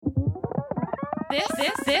This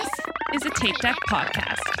is a Tape Deck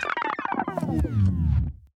podcast.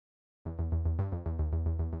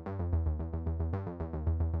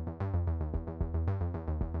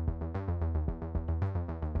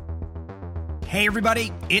 Hey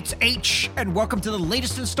everybody, it's H, and welcome to the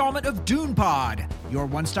latest installment of Dune Pod, your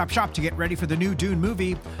one-stop shop to get ready for the new Dune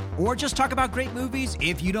movie, or just talk about great movies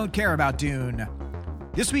if you don't care about Dune.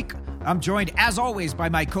 This week, I'm joined, as always, by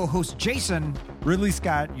my co-host Jason. Ridley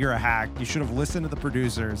Scott, you're a hack. You should have listened to the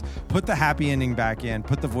producers, put the happy ending back in,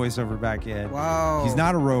 put the voiceover back in. Whoa. He's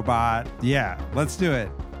not a robot. Yeah, let's do it.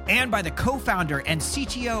 And by the co-founder and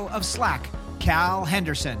CTO of Slack, Cal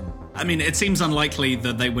Henderson. I mean, it seems unlikely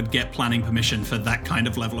that they would get planning permission for that kind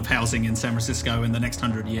of level of housing in San Francisco in the next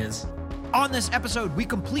 100 years. On this episode, we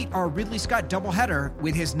complete our Ridley Scott doubleheader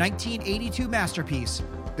with his 1982 masterpiece,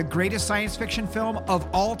 the greatest science fiction film of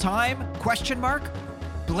all time, ?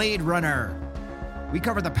 Blade Runner. We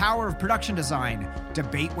cover the power of production design,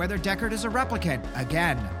 debate whether Deckard is a replicant,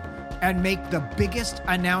 again, and make the biggest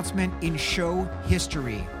announcement in show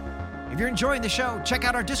history. If you're enjoying the show, check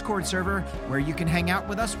out our Discord server where you can hang out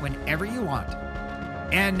with us whenever you want.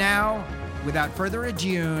 And now, without further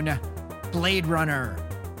ado, Blade Runner.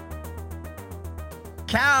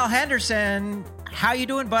 Cal Henderson, how you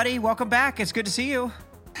doing, buddy? Welcome back. It's good to see you.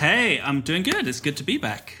 Hey, I'm doing good. It's good to be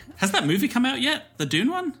back. Has that movie come out yet? The Dune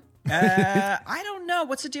one? I don't know.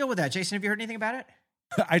 What's the deal with that? Jason, have you heard anything about it?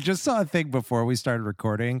 I just saw a thing before we started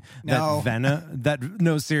recording No. that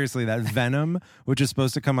Venom, which is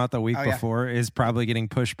supposed to come out the week before, is probably getting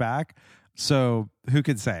pushed back. So who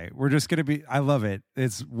could say? We're just going to be, I love it.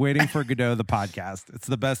 It's Waiting for Godot, the podcast. It's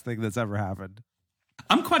the best thing that's ever happened.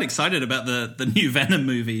 I'm quite excited about the new Venom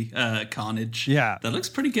movie, Carnage. Yeah. That looks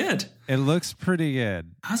pretty good. It looks pretty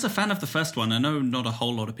good. I was a fan of the first one. I know not a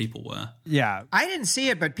whole lot of people were. Yeah. I didn't see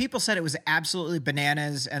it, but people said it was absolutely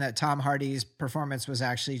bananas and that Tom Hardy's performance was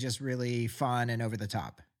actually just really fun and over the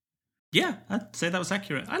top. Yeah, I'd say that was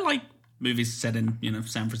accurate. I like movies set in,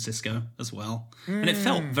 San Francisco as well. And it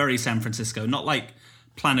felt very San Francisco, not like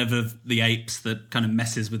Planet of the Apes that kind of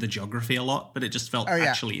messes with the geography a lot, but it just felt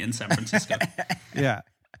actually in San Francisco. Yeah.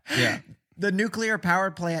 The nuclear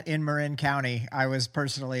power plant in Marin County, I was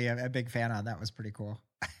personally a big fan of. That was pretty cool.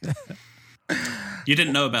 You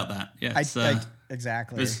didn't know about that. Yeah,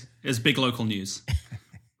 exactly. It's big local news.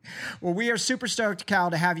 Well, we are super stoked,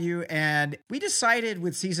 Cal, to have you. And we decided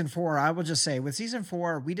with season 4, I will just say, with season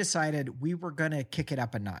 4, we decided we were going to kick it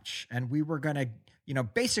up a notch. And we were going to,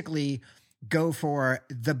 basically go for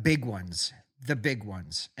the big ones.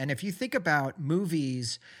 And if you think about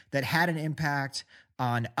movies that had an impact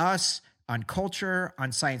on us, on culture,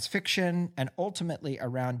 on science fiction, and ultimately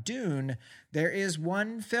around Dune, there is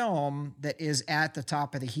one film that is at the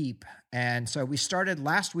top of the heap. And so we started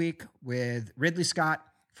last week with Ridley Scott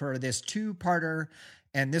for this 2-parter.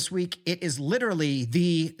 And this week it is literally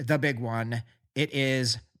the big one. It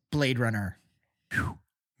is Blade Runner. Whew.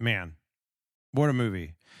 Man, what a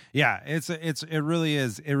movie. Yeah, it really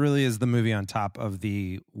is the movie on top of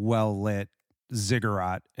the well-lit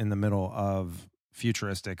ziggurat in the middle of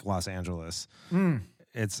futuristic Los Angeles.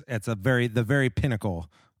 It's the very pinnacle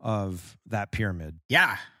of that pyramid.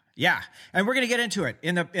 Yeah. And we're going to get into it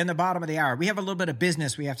in the bottom of the hour. We have a little bit of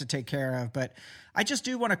business we have to take care of, but I just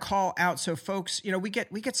do want to call out. So folks, we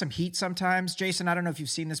get some heat sometimes. Jason, I don't know if you've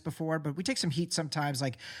seen this before, but we take some heat sometimes.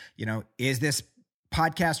 Like, is this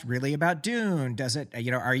podcast really about Dune? Does it,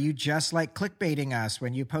 are you just like clickbaiting us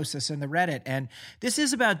when you post this in the Reddit? And this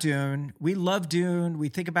is about Dune. We love Dune. We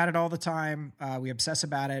think about it all the time. We obsess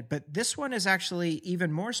about it. But this one is actually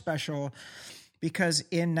even more special because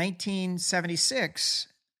in 1976,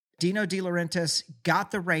 Dino De Laurentiis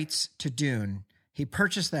got the rights to Dune. He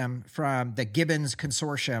purchased them from the Gibbons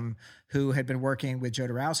Consortium, who had been working with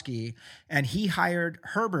Jodorowsky, and he hired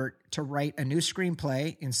Herbert to write a new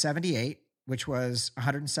screenplay in 78, which was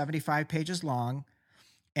 175 pages long.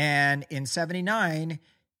 And in 79,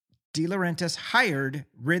 De Laurentiis hired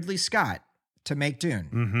Ridley Scott to make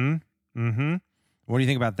Dune. What do you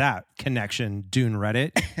think about that connection, Dune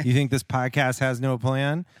Reddit? You think this podcast has no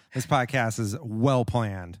plan? This podcast is well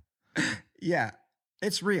planned. Yeah,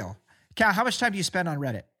 it's real. Cal, how much time do you spend on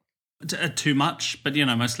Reddit? Too much, but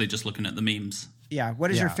mostly just looking at the memes. Yeah.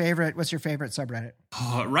 What's your favorite subreddit?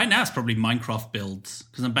 Oh, right now it's probably Minecraft builds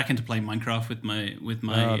because I'm back into playing Minecraft with my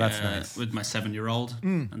that's nice. with my 7-year-old,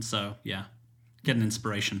 and so getting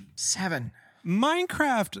inspiration. 7.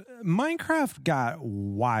 Minecraft got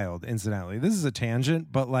wild, incidentally. This is a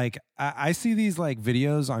tangent, but like I see these like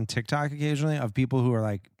videos on TikTok occasionally of people who are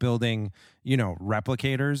like building,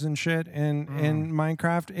 replicators and shit in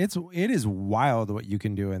Minecraft. It is wild what you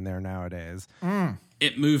can do in there nowadays.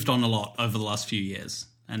 it moved on a lot over the last few years.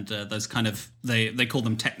 And those kind of, they call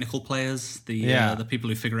them technical players, the people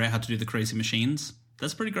who figure out how to do the crazy machines.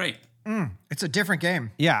 That's pretty great. It's a different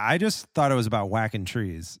game. Yeah, I just thought it was about whacking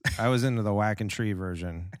trees. I was into the whack and tree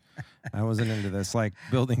version. I wasn't into this like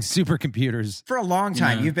building supercomputers. For a long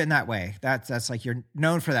time, you've been that way. That's like you're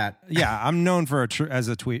known for that. Yeah, I'm known for a tree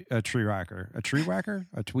whacker. A tree whacker?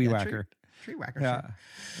 A twee whacker. Tree whacker. Yeah. Sure.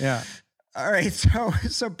 Yeah. All right,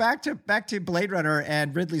 so back to Blade Runner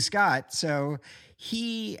and Ridley Scott. So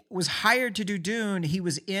he was hired to do Dune. He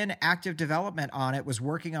was in active development on it, was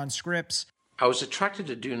working on scripts. I was attracted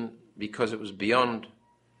to Dune because it was beyond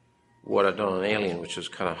what I'd done on Alien, which was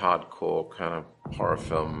kind of hardcore, kind of horror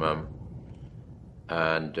film.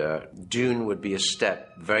 And Dune would be a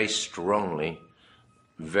step very strongly,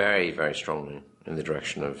 very, very strongly in the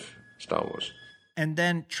direction of Star Wars. And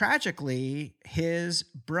then tragically, his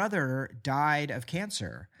brother died of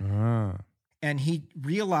cancer. And he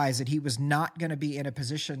realized that he was not going to be in a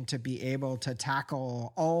position to be able to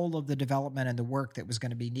tackle all of the development and the work that was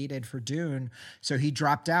going to be needed for Dune. So he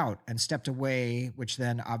dropped out and stepped away, which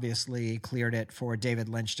then obviously cleared it for David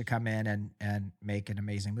Lynch to come in and make an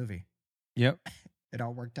amazing movie. Yep. It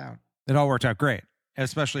all worked out. It all worked out great,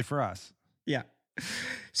 especially for us. Yeah.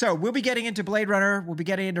 So we'll be getting into Blade Runner. We'll be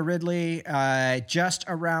getting into Ridley just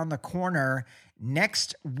around the corner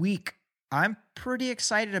next week. I'm pretty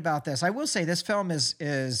excited about this. I will say this film is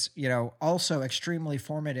also extremely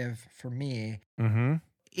formative for me. Mm-hmm.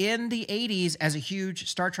 In the 80s, as a huge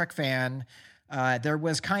Star Trek fan, there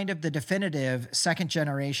was kind of the definitive second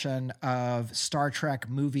generation of Star Trek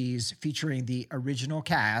movies featuring the original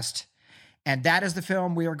cast. And that is the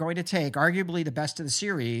film we are going to take, arguably the best of the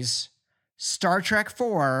series, Star Trek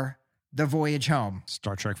IV, The Voyage Home.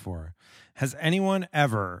 Star Trek IV. Has anyone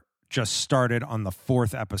ever just started on the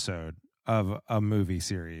 4th episode of a movie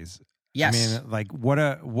series? Yes. I mean, like what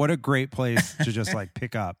a great place to just like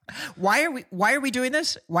pick up. Why are we doing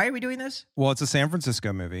this? Why are we doing this? Well, it's a San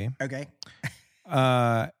Francisco movie. Okay.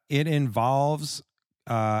 It involves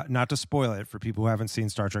not to spoil it for people who haven't seen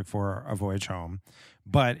Star Trek IV, A Voyage Home,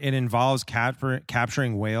 but it involves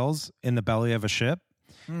capturing whales in the belly of a ship.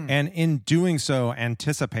 And in doing so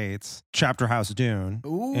anticipates Chapter House Dune,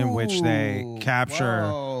 in which they capture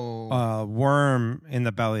a worm in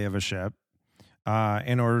the belly of a ship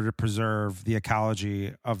in order to preserve the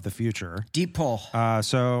ecology of the future. Deep pull.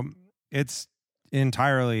 So it's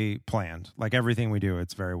entirely planned. Like everything we do,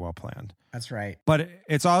 it's very well planned. That's right. But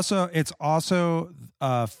it's also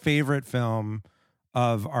a favorite film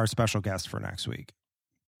of our special guest for next week.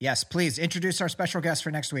 Yes, please introduce our special guest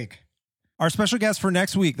for next week. Our special guest for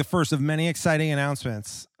next week, the first of many exciting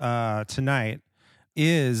announcements tonight,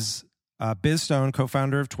 is Biz Stone,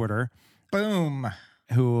 co-founder of Twitter. Boom.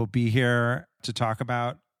 Who will be here to talk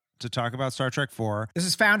about Star Trek IV. This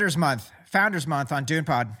is Founders Month on Dune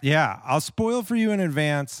Pod. Yeah, I'll spoil for you in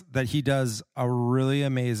advance that he does a really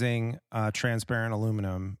amazing transparent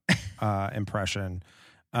aluminum impression,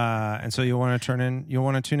 and so you'll want to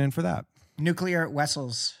tune in for that. Nuclear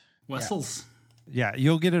Wessels. Yeah,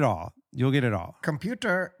 you'll get it all.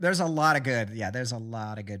 Computer. There's a lot of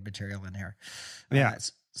good material in here. Yeah.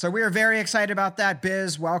 So we are very excited about that.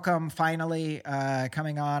 Biz, welcome finally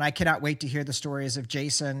coming on. I cannot wait to hear the stories of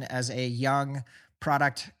Jason as a young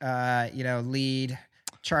product, lead,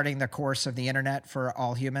 charting the course of the internet for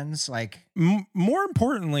all humans. Like more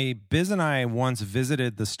importantly, Biz and I once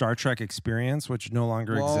visited the Star Trek Experience, which no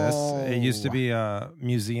longer exists. It used to be a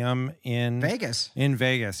museum in Vegas.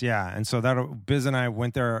 Yeah, and so Biz and I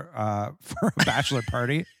went there for a bachelor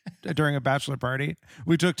party. During a bachelor party,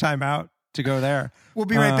 we took time out to go there. We'll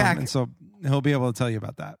be right back, and so he'll be able to tell you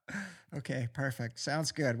about that. Okay, perfect.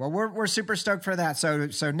 Sounds good. Well, we're super stoked for that.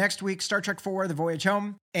 So next week, Star Trek IV, The Voyage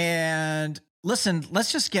Home, and listen,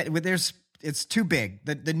 let's just get with it's too big.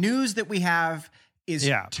 The news that we have is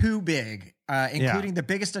too big, including the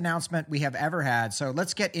biggest announcement we have ever had. So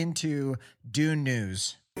let's get into Dune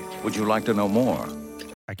news. Would you like to know more?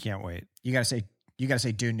 I can't wait. You gotta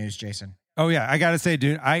say Dune news, Jason. Oh yeah, I gotta say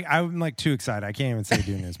Dune. I'm like too excited. I can't even say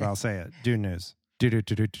Dune news, but I'll say it. Dune news. Do.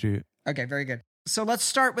 Okay, very good. So let's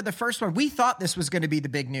start with the first one. We thought this was going to be the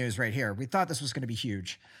big news right here. We thought this was going to be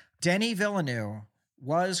huge. Denis Villeneuve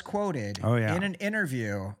was quoted in an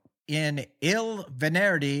interview in Il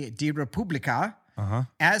Venerdì di Repubblica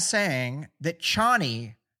as saying that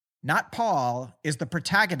Chani, not Paul, is the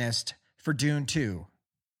protagonist for Dune 2.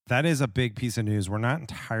 That is a big piece of news. We're not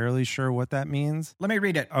entirely sure what that means. Let me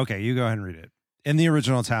read it. Okay, you go ahead and read it. In the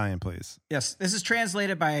original Italian, please. Yes, this is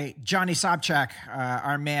translated by Johnny Sobchak,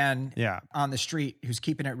 our man on the street who's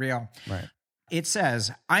keeping it real. Right. It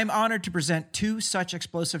says, I'm honored to present 2 such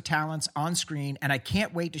explosive talents on screen, and I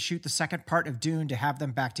can't wait to shoot the second part of Dune to have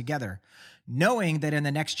them back together, knowing that in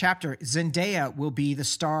the next chapter, Zendaya will be the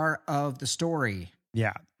star of the story.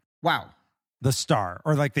 Yeah. Wow. The star,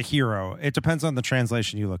 or like the hero. It depends on the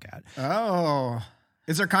translation you look at. Oh.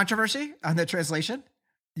 Is there controversy on the translation?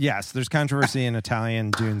 Yes, there's controversy in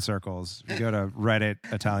Italian Dune circles. If you go to Reddit,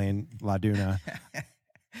 Italian La Duna.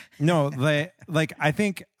 No, I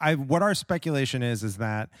think what our speculation is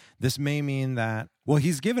that this may mean that, well,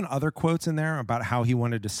 he's given other quotes in there about how he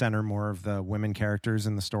wanted to center more of the women characters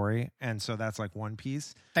in the story. And so that's like one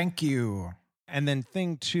piece. Thank you. And then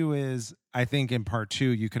thing 2 is, I think in part 2,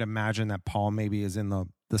 you could imagine that Paul maybe is in the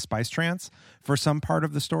spice trance for some part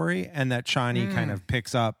of the story, and that Chani kind of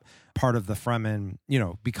picks up part of the Fremen,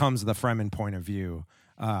 becomes the Fremen point of view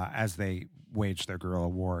as they wage their guerrilla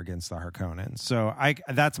war against the Harkonnen. So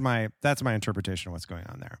that's my interpretation of what's going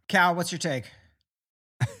on there. Cal, what's your take?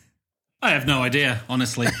 I have no idea,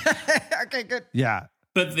 honestly. Okay, good. Yeah.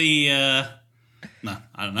 But no,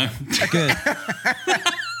 I don't know. Good.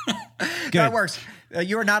 That works.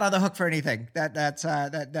 You are not on the hook for anything. That's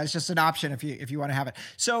just an option if you want to have it.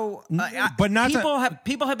 So, but not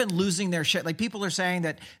people have been losing their shit. Like, people are saying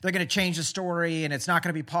that they're going to change the story and it's not going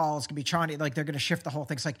to be Paul. It's going to be Chani. Like, they're going to shift the whole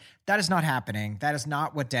thing. It's like, that is not happening. That is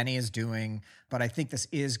not what Denny is doing. But I think this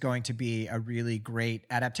is going to be a really great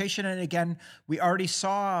adaptation. And again, we already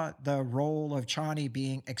saw the role of Chani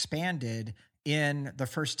being expanded in the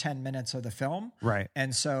first 10 minutes of the film. Right.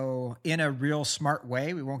 And so in a real smart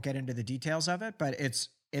way, we won't get into the details of it, but it's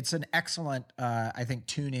an excellent, I think,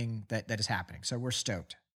 tuning that is happening. So we're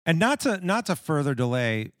stoked. And not to further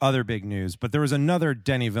delay other big news, but there was another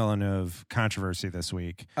Denis Villeneuve controversy this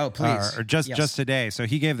week. Oh, please. Or just today. So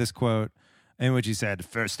he gave this quote in which he said,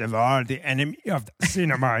 first of all, the enemy of the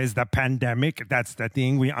cinema is the pandemic. That's the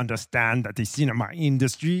thing. We understand that the cinema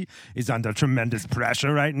industry is under tremendous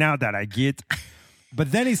pressure right now, that I get.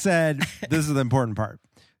 But then he said, this is the important part.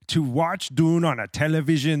 To watch Dune on a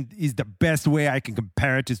television is the best way I can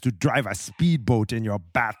compare it, is to drive a speedboat in your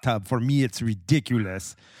bathtub. For me, it's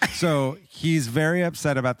ridiculous. So he's very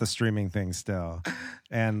upset about the streaming thing still.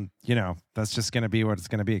 And, that's just going to be what it's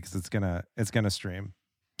going to be, because it's going to stream.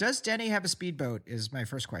 Does Denny have a speedboat is my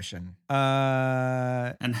first question.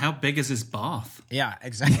 And how big is his bath? Yeah,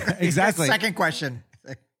 exactly. Exactly. Second question.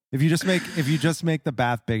 If you just make the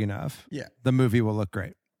bath big enough, yeah, the movie will look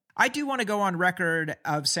great. I do want to go on record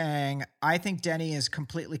of saying I think Denny is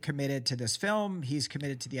completely committed to this film. He's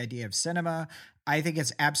committed to the idea of cinema. I think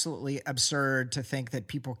it's absolutely absurd to think that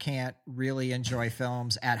people can't really enjoy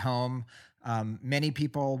films at home. Many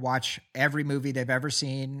people watch every movie they've ever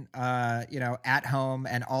seen, at home,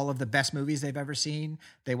 and all of the best movies they've ever seen,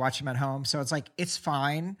 they watch them at home. So it's like, it's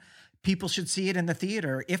fine. People should see it in the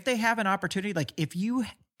theater. If they have an opportunity, like if you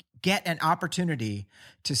get an opportunity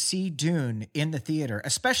to see Dune in the theater,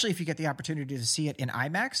 especially if you get the opportunity to see it in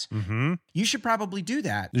IMAX, you should probably do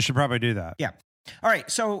that. You should probably do that. Yeah. All right.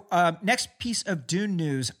 So next piece of Dune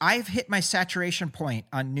news. I've hit my saturation point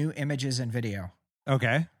on new images and video.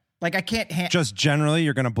 Okay. Like I can't just generally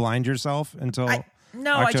you're going to blind yourself until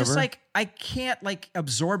No, October? I just I can't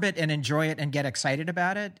absorb it and enjoy it and get excited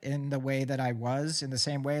about it in the way that I was in the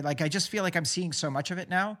same way. Like I just feel like I'm seeing so much of it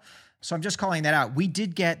now. So I'm just calling that out. We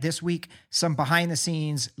did get this week some behind the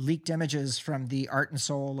scenes leaked images from the art and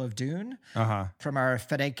soul of Dune from our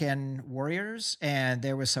Fedekin warriors. And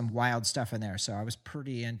there was some wild stuff in there. So I was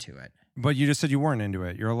pretty into it. But you just said you weren't into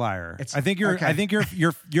it. You're a liar. I think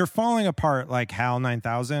you're falling apart like HAL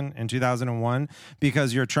 9000 in 2001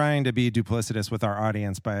 because you're trying to be duplicitous with our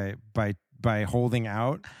audience by holding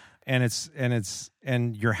out,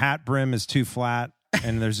 and your hat brim is too flat,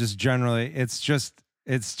 and there's just generally it's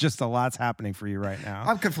just a lot's happening for you right now.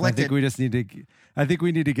 I'm conflicted. I think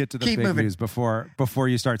we need to get to the big news before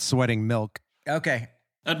you start sweating milk. Okay.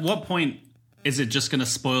 At what point is it just going to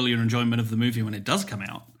spoil your enjoyment of the movie when it does come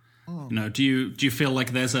out? Do you feel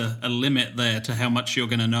like there's a limit there to how much you're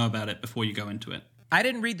going to know about it before you go into it? I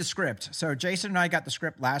didn't read the script. So Jason and I got the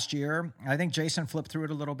script last year. I think Jason flipped through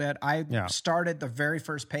it a little bit. I started the very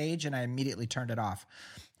first page and I immediately turned it off.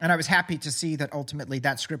 And I was happy to see that ultimately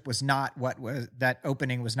that script was not that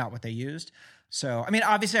opening was not what they used. So, I mean,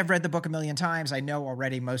 obviously I've read the book a million times. I know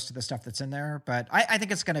already most of the stuff that's in there, but I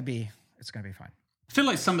think it's going to be fine. I feel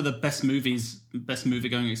like some of the best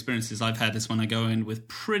movie-going experiences I've had is when I go in with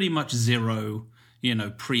pretty much zero,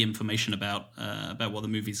 pre-information about what the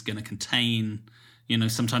movie's going to contain.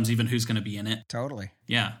 Sometimes even who's going to be in it. Totally.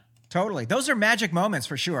 Yeah. Totally. Those are magic moments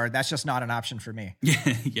for sure. That's just not an option for me.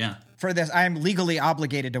 Yeah. For this, I am legally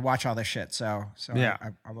obligated to watch all this shit. So Yeah.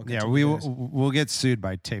 I will Yeah, continue to do this. we'll get sued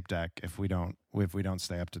by Tape Deck if we don't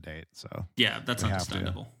stay up to date. So Yeah, that's we have to.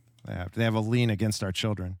 understandable. They have a lien against our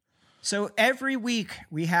children. So every week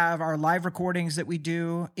we have our live recordings that we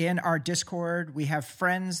do in our Discord. We have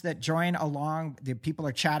friends that join along. The people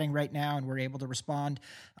are chatting right now and we're able to respond.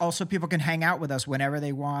 Also, people can hang out with us whenever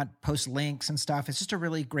they want, post links and stuff. It's just a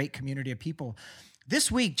really great community of people.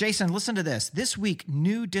 This week, Jason, listen to this. This week,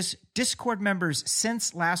 new Discord members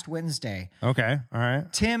since last Wednesday. Okay. All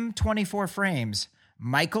right. Tim 24 Frames,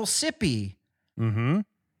 Michael Sippy, Mm-hmm.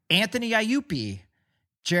 Anthony Ayupi,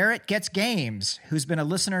 Jarrett Gets Games, who's been a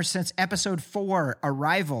listener since episode 4,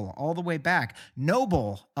 Arrival, all the way back.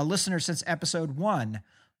 Noble, a listener since episode 1.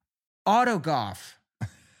 Autogoff,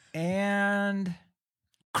 and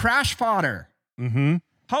Crash Fodder. Mm-hmm.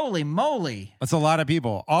 Holy moly. That's a lot of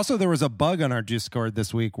people. Also, there was a bug on our Discord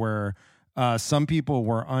this week where some people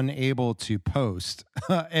were unable to post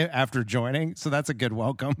after joining. So that's a good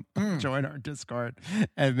welcome. Join our Discord,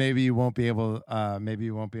 and maybe you won't be able.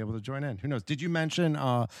 To join in. Who knows? Did you mention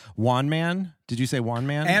Juan Man? Did you say Juan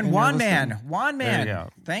Man? And Juan Man. There you go.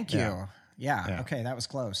 Thank you. Yeah. Yeah. Okay, that was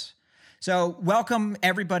close. So welcome,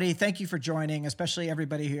 everybody. Thank you for joining, especially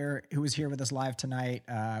everybody here who was here with us live tonight.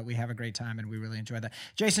 We have a great time, and we really enjoyed that.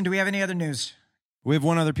 Jason, do we have any other news? We have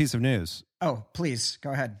one other piece of news. Oh, please,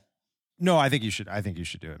 go ahead. No, I think you should. I think you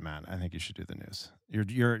should do it, Matt. I think you should do the news. You're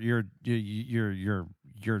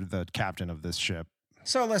the captain of this ship.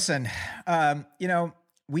 So listen,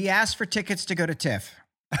 we asked for tickets to go to TIFF.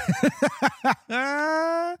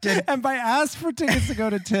 And by ask for tickets to go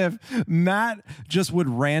to TIFF, Matt just would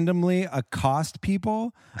randomly accost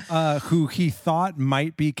people who he thought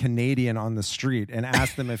might be Canadian on the street and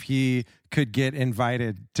ask them if he could get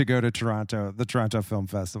invited to go to Toronto, the Toronto Film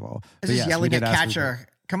Festival. This is yelling at Catcher.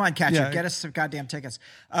 Come on, Catcher, Yeah. get us some goddamn tickets.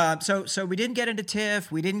 So we didn't get into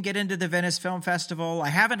TIFF. We didn't get into the Venice Film Festival. I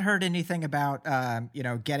haven't heard anything about,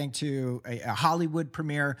 getting to a Hollywood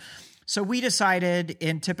premiere. So we decided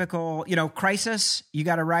in typical, crisis, you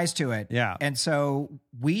got to rise to it. Yeah. And so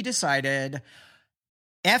we decided,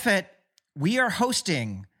 F it, we are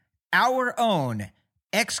hosting our own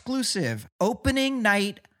exclusive opening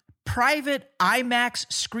night private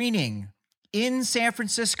IMAX screening in San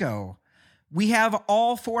Francisco. We have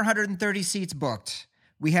all 430 seats booked.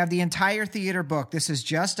 We have the entire theater booked. This is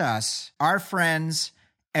just us, our friends,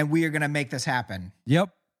 and we are going to make this happen. Yep.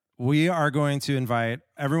 We are going to invite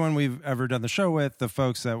everyone we've ever done the show with, the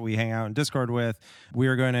folks that we hang out in Discord with. We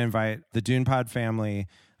are going to invite the Dune Pod family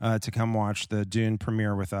to come watch the Dune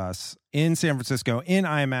premiere with us in San Francisco in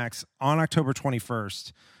IMAX on October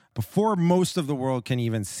 21st. Before most of the world can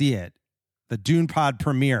even see it, the Dune Pod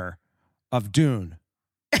premiere of Dune.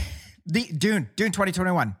 The Dune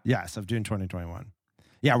 2021. Yes, of Dune 2021.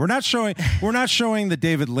 Yeah, we're not showing the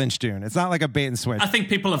David Lynch Dune. It's not like a bait and switch. I think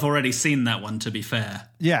people have already seen that one, to be fair.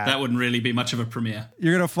 Yeah. That wouldn't really be much of a premiere.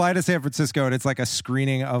 You're going to fly to San Francisco and it's like a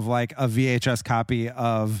screening of like a VHS copy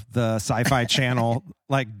of the Sci-Fi Channel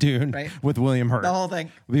like Dune Right. with William Hurt. The whole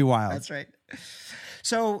thing. It'll be wild. That's right.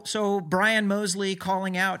 So Brian Mosley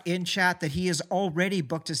calling out in chat that he has already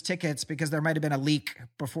booked his tickets because there might have been a leak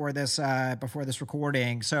before this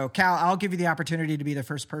recording. So Cal, I'll give you the opportunity to be the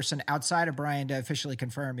first person outside of Brian to officially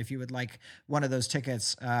confirm if you would like one of those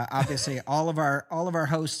tickets. Obviously, all of our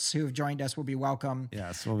hosts who have joined us will be welcome.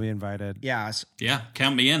 Yes, we'll be invited. Yes. Yeah,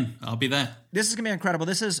 count me in. I'll be there. This is going to be incredible.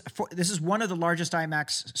 This is one of the largest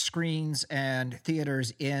IMAX screens and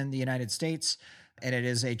theaters in the United States. And it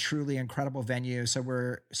is a truly incredible venue. So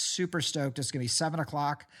we're super stoked. It's going to be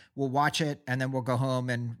 7:00. We'll watch it and then we'll go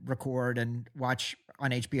home and record and watch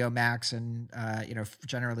on HBO Max and,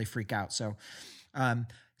 generally freak out. So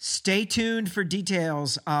stay tuned for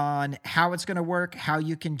details on how it's going to work, how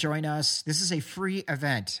you can join us. This is a free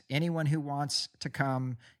event. Anyone who wants to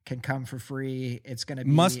come can come for free. It's going to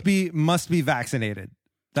be... Must be vaccinated.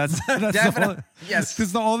 That's Definitely. Yes.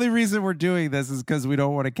 Because the only reason we're doing this is because we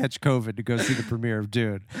don't want to catch COVID to go see the premiere of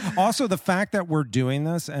Dune. Also, the fact that we're doing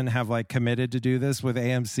this and have like committed to do this with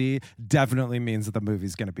AMC definitely means that the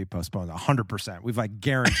movie's going to be postponed 100%. We've like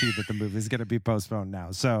guaranteed that the movie's going to be postponed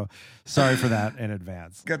now. So sorry for that in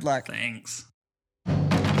advance. Good luck. Thanks.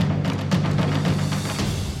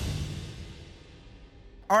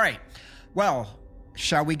 All right. Well,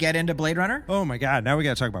 shall we get into Blade Runner? Oh my God! Now we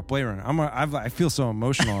got to talk about Blade Runner. I feel so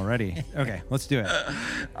emotional already. Okay, let's do it.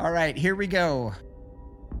 All right, here we go.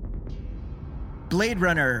 Blade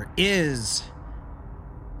Runner is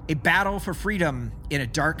a battle for freedom in a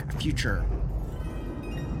dark future.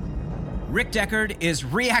 Rick Deckard is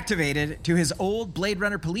reactivated to his old Blade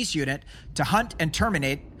Runner police unit to hunt and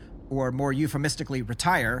terminate, or more euphemistically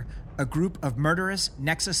retire, a group of murderous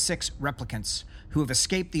Nexus 6 replicants who have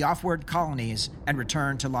escaped the off-world colonies and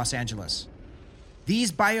returned to Los Angeles.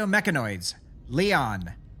 These biomechanoids,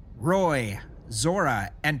 Leon, Roy,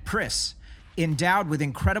 Zora, and Pris, endowed with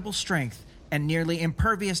incredible strength and nearly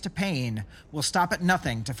impervious to pain, will stop at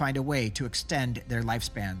nothing to find a way to extend their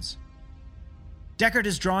lifespans. Deckard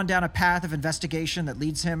is drawn down a path of investigation that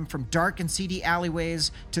leads him from dark and seedy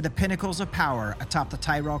alleyways to the pinnacles of power atop the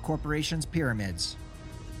Tyrell Corporation's pyramids.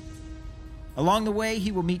 Along the way,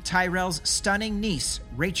 he will meet Tyrell's stunning niece,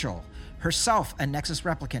 Rachel, herself a Nexus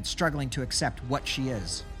replicant struggling to accept what she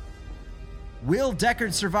is. Will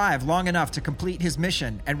Deckard survive long enough to complete his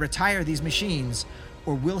mission and retire these machines,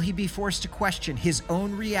 or will he be forced to question his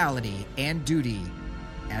own reality and duty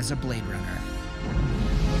as a Blade Runner?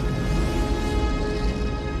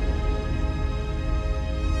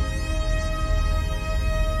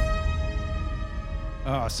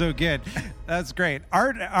 Oh, so good. That's great.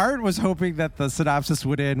 Art was hoping that the synopsis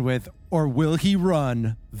would end with, or will he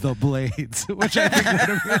run the blades? Which I think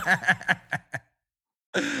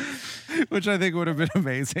would have been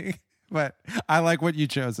amazing. But I like what you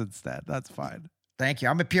chose instead. That's fine. Thank you.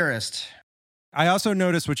 I'm a purist. I also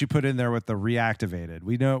noticed what you put in there with the reactivated.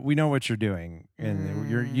 We know what you're doing,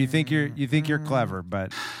 and you think you're clever,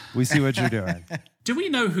 but we see what you're doing. Do we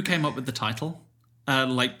know who came up with the title?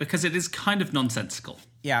 Because it is kind of nonsensical.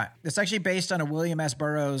 Yeah, it's actually based on a William S.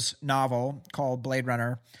 Burroughs novel called Blade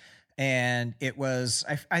Runner. And it was,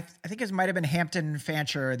 I think it might have been Hampton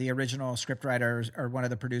Fancher, the original scriptwriter or one of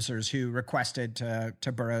the producers, who requested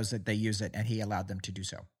to Burroughs that they use it, and he allowed them to do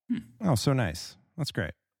so. Oh, so nice. That's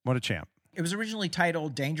great. What a champ. It was originally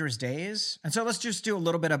titled Dangerous Days. And so let's just do a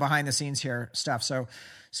little bit of behind the scenes here stuff.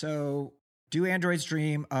 So Do Androids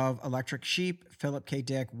Dream of Electric Sheep, Philip K.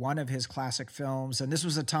 Dick, one of his classic films. And this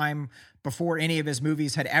was a time before any of his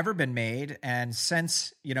movies had ever been made. And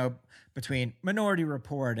since, between Minority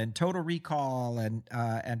Report and Total Recall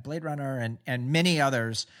and Blade Runner and many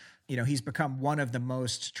others, he's become one of the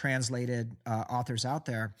most translated authors out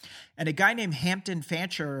there. And a guy named Hampton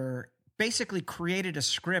Fancher basically created a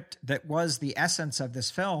script that was the essence of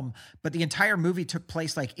this film, but the entire movie took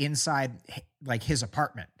place inside his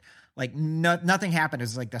apartment. Nothing happened. It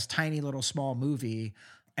was this tiny little small movie.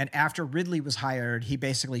 And after Ridley was hired, he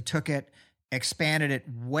basically took it, expanded it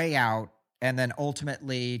way out, and then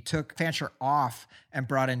ultimately took Fancher off and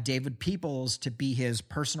brought in David Peoples to be his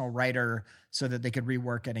personal writer so that they could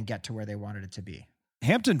rework it and get to where they wanted it to be.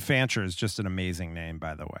 Hampton Fancher is just an amazing name,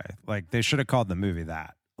 by the way. They should have called the movie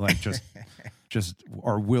that.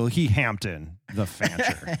 Or Will He Hampton the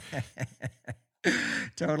Fancher?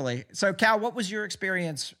 Totally. So, Cal, what was your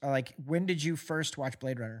experience? When did you first watch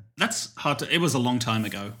Blade Runner? That's hard to... It was a long time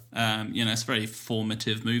ago. It's a very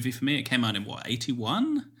formative movie for me. It came out in,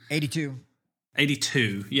 81? 82.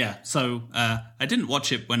 82, yeah. So I didn't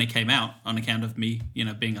watch it when it came out on account of me,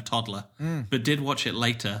 being a toddler, but did watch it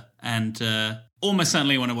later. And almost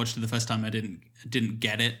certainly when I watched it the first time, I didn't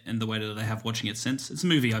get it in the way that I have watching it since. It's a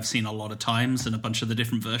movie I've seen a lot of times in a bunch of the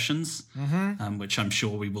different versions, which I'm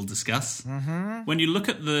sure we will discuss. When you look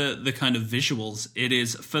at the kind of visuals, it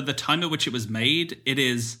is, for the time at which it was made, it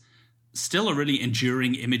is still a really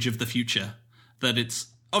enduring image of the future. That it's,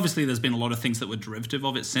 obviously there's been a lot of things that were derivative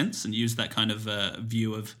of it since and used that kind of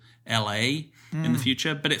view of LA in the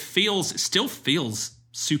future, but it still feels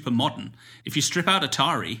super modern. If you strip out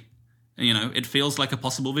Atari, it feels like a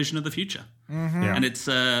possible vision of the future. Yeah. And it's,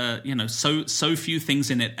 so few things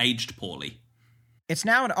in it aged poorly. It's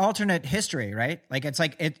now an alternate history, right?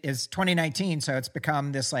 It is 2019, so it's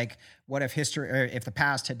become this what if history, or if the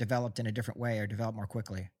past had developed in a different way or developed more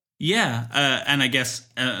quickly. Yeah, and I guess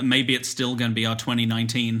maybe it's still going to be our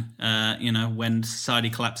 2019, when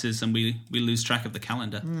society collapses and we lose track of the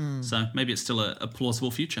calendar. So maybe it's still a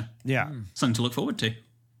plausible future. Yeah. Something to look forward to.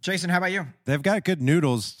 Jason, how about you? They've got good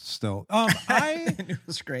noodles still. It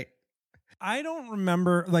was great. I don't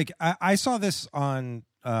remember, I saw this on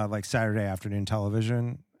Saturday afternoon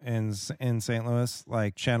television in St. Louis,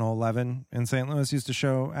 Channel 11 in St. Louis used to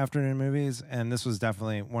show afternoon movies, and this was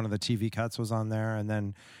definitely one of the TV cuts was on there. And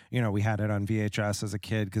then, we had it on VHS as a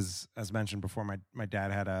kid because, as mentioned before, my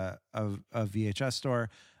dad had a VHS store,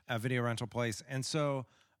 a video rental place. And so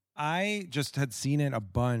I just had seen it a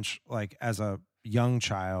bunch, as a young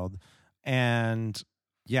child, and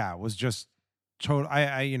was just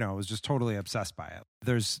I was just totally obsessed by it.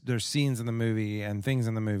 There's scenes in the movie and things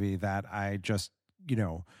in the movie that I just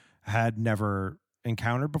had never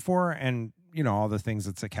encountered before, and all the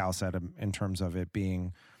things that Cal said in terms of it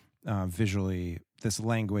being visually this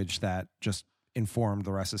language that just informed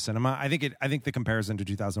the rest of cinema. I think the comparison to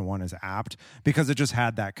 2001 is apt because it just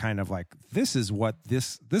had that kind of like, this is what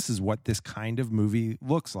this kind of movie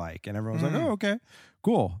looks like. And everyone's like, oh, okay,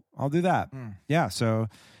 cool. I'll do that. Yeah. So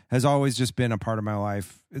has always just been a part of my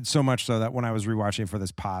life. It's so much so that when I was rewatching for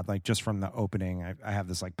this pod, like just from the opening, I have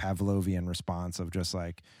this like Pavlovian response of just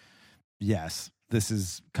like, yes, this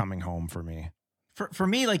is coming home for me. For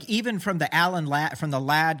me, like even from the from the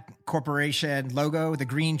Ladd Corporation logo, the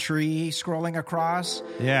green tree scrolling across,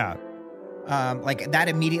 like that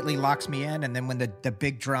immediately locks me in. And then when the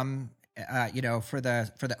big drum, for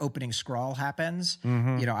the opening scroll happens,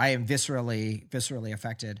 I am viscerally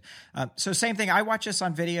affected. So same thing. I watched this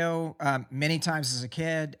on video many times as a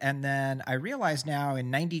kid, and then I realized now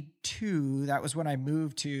in '92 that was when I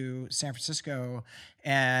moved to San Francisco,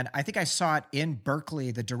 and I think I saw it in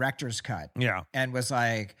Berkeley, the director's cut, and was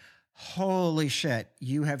like, holy shit,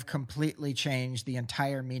 you have completely changed the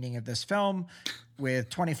entire meaning of this film with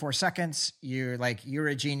 24 seconds. You're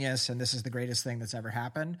a genius, and this is the greatest thing that's ever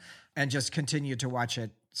happened. And just continue to watch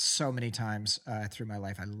it so many times through my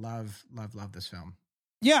life. I love this film.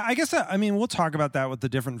 Yeah, I guess we'll talk about that with the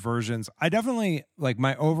different versions. I definitely, like,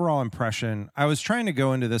 my overall impression, I was trying to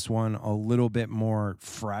go into this one a little bit more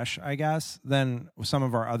fresh, I guess, than some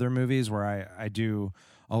of our other movies where I do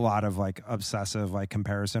a lot of like obsessive like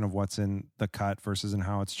comparison of what's in the cut versus and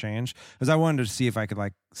how it's changed, because I wanted to see if I could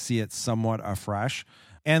like see it somewhat afresh.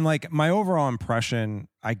 And like my overall impression,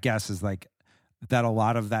 I guess, is like that a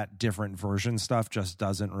lot of that different version stuff just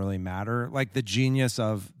doesn't really matter. Like the genius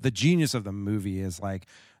of the movie is like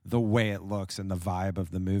the way it looks and the vibe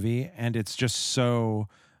of the movie, and it's just so,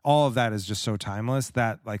 all of that is just so timeless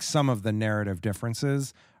that like some of the narrative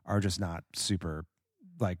differences are just not super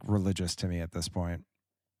like religious to me at this point.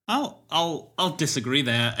 I'll disagree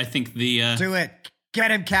there. I think the do it.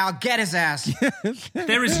 Get him, Cal. Get his ass.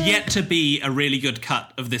 There is yet to be a really good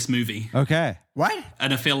cut of this movie. Okay. What?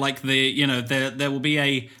 And I feel like there will be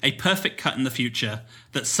a perfect cut in the future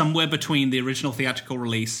that's somewhere between the original theatrical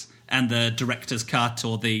release and the director's cut,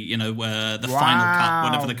 or the final cut,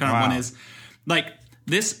 whatever the current one is. Like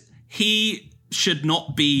this, he should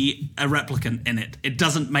not be a replicant in it. It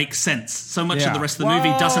doesn't make sense. So much of the rest of the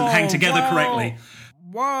movie doesn't hang together correctly.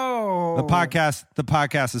 Whoa! The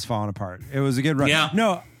podcast is falling apart. It was a good run. Yeah.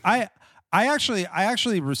 No, I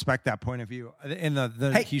actually respect that point of view. In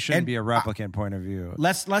the he shouldn't be a replicant point of view.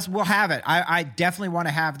 We'll have it. I definitely want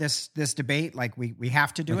to have this debate. Like we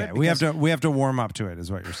have to do it. We have to warm up to it,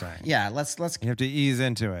 is what you're saying. Yeah. Let's. You have to ease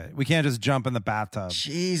into it. We can't just jump in the bathtub.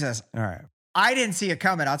 Jesus. All right. I didn't see it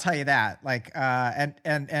coming. I'll tell you that. Like,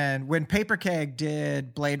 and when Paper Keg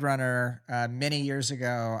did Blade Runner many years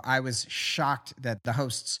ago, I was shocked that the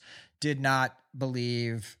hosts did not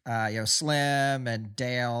believe, Slim and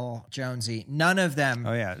Dale Jonesy. None of them.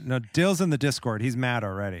 Oh yeah, no. Dale's in the Discord. He's mad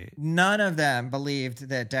already. None of them believed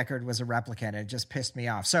that Deckard was a replicant. It just pissed me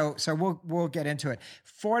off. So we'll get into it.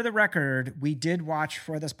 For the record, we did watch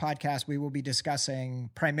for this podcast. We will be discussing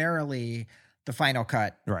primarily the final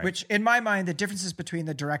cut, right, which in my mind, the differences between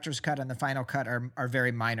the director's cut and the final cut are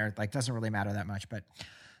very minor. Like, doesn't really matter that much. But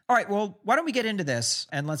all right, well, why don't we get into this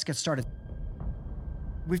and let's get started.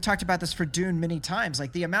 We've talked about this for Dune many times.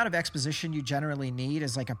 Like, the amount of exposition you generally need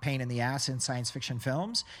is like a pain in the ass in science fiction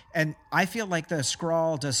films. And I feel like the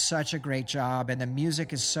scroll does such a great job, and the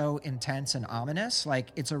music is so intense and ominous. Like,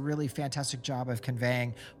 it's a really fantastic job of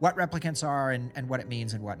conveying what replicants are and what it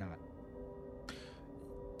means and whatnot.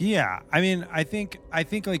 Yeah, I mean, I think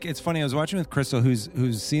like it's funny. I was watching with Crystal,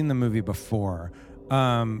 who's seen the movie before,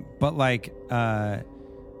 but like,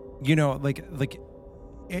 like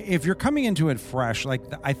if you're coming into it fresh, like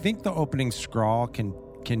I think the opening scrawl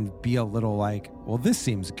can be a little like, well, this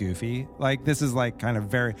seems goofy. Like this is like kind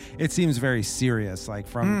of it seems very serious.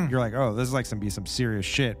 Like you're like, oh, this is like some serious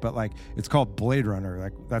shit. But like it's called Blade Runner.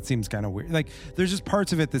 Like that seems kind of weird. Like there's just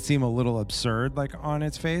parts of it that seem a little absurd, like on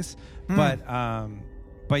its face.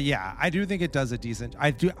 But yeah, I do think it does a decent.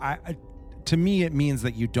 To me, it means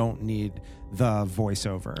that you don't need the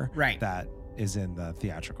voiceover that is in the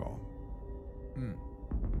theatrical.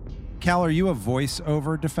 Cal, are you a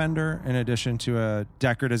voiceover defender in addition to a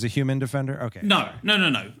Deckard as a human defender? Okay. No.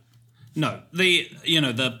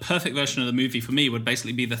 The perfect version of the movie for me would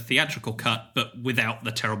basically be the theatrical cut, but without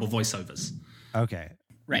the terrible voiceovers. Okay.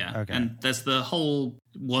 Right. Yeah. Okay. And there's the whole,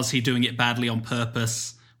 was he doing it badly on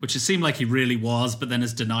purpose? Which it seemed like he really was, but then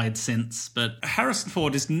has denied since. But Harrison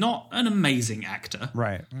Ford is not an amazing actor.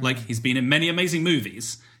 Right. Like, he's been in many amazing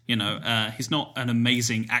movies. He's not an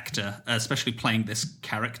amazing actor, especially playing this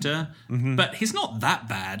character. Mm-hmm. But he's not that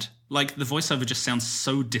bad. Like, the voiceover just sounds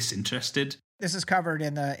so disinterested. This is covered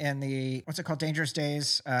in the what's it called, Dangerous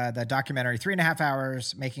Days, the documentary, 3.5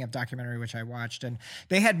 hours making of documentary, which I watched, and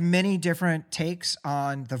they had many different takes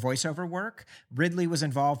on the voiceover work. Ridley was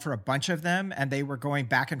involved for a bunch of them, and they were going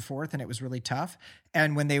back and forth, and it was really tough.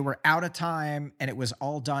 And when they were out of time and it was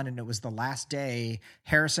all done and it was the last day,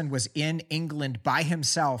 Harrison was in England by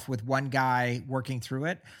himself with one guy working through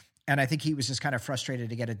it, and I think he was just kind of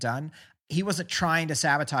frustrated to get it done. He wasn't trying to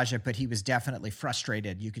sabotage it, but he was definitely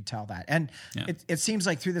frustrated. You could tell that. And it seems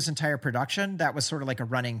like through this entire production, that was sort of like a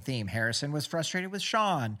running theme. Harrison was frustrated with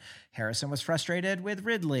Sean. Harrison was frustrated with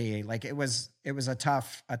Ridley. Like it was a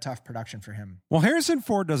tough production for him. Well, Harrison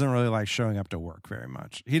Ford doesn't really like showing up to work very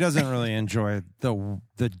much. He doesn't really enjoy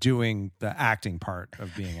the doing the acting part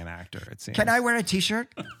of being an actor, it seems. Can I wear a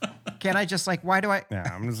t-shirt? Can I just why do I? Yeah,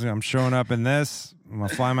 I'm showing up in this. I'm going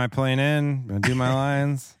to fly my plane in. I'm going to do my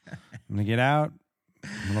lines. I'm going to get out.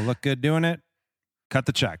 I'm going to look good doing it. Cut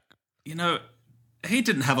the check. You know, he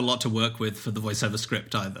didn't have a lot to work with for the voiceover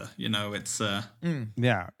script either. You know, it's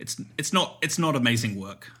yeah, it's not amazing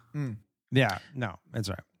work. Yeah, no, it's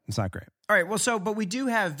right. It's not great. All right. Well, but we do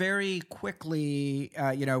have very quickly,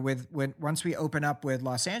 once we open up with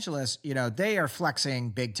Los Angeles, they are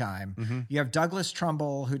flexing big time. Mm-hmm. You have Douglas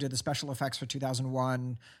Trumbull, who did the special effects for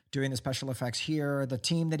 2001, doing the special effects here. The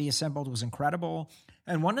team that he assembled was incredible.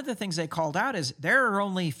 And one of the things they called out is there are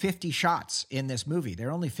only 50 shots in this movie. There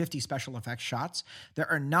are only 50 special effects shots. There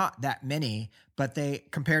are not that many, but they,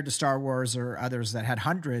 compared to Star Wars or others that had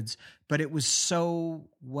hundreds, but it was so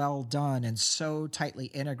well done and so tightly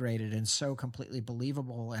integrated and so completely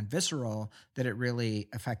believable and visceral that it really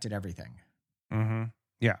affected everything. Mm-hmm.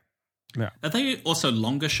 Yeah. Yeah. Are they also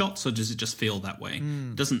longer shots, or does it just feel that way?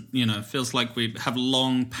 Doesn't, it feels like we have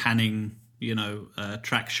long panning,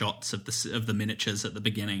 track shots of the miniatures at the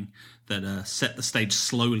beginning that set the stage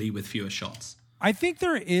slowly with fewer shots. I think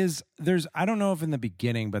there's, I don't know if in the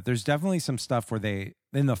beginning, but there's definitely some stuff where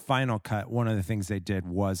in the final cut, one of the things they did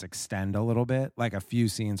was extend a little bit. Like a few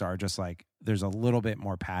scenes are just like, there's a little bit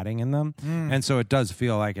more padding in them. And so it does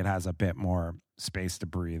feel like it has a bit more space to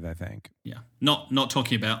breathe, I think. Yeah. Not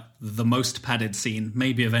talking about the most padded scene,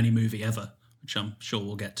 maybe of any movie ever, which I'm sure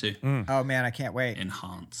we'll get to. Oh man, I can't wait.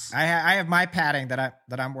 Enhance. I have my padding that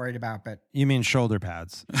I'm worried about, but you mean shoulder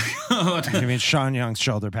pads? You mean Sean Young's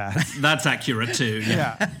shoulder pads? That's accurate too.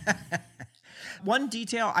 Yeah. One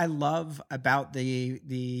detail I love about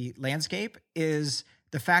the landscape is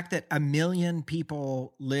the fact that 1 million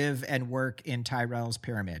people live and work in Tyrell's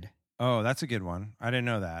pyramid. Oh, that's a good one. I didn't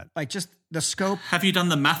know that. Like just the scope. Have you done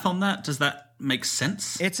the math on that? Does that make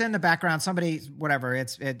sense? It's in the background. Somebody, whatever.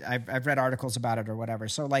 I've read articles about it or whatever.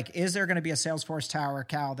 So is there going to be a Salesforce tower,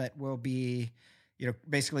 Cal, that will be,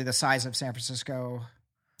 basically the size of San Francisco?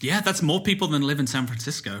 Yeah, that's more people than live in San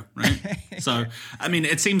Francisco, right? So, I mean,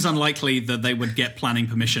 it seems unlikely that they would get planning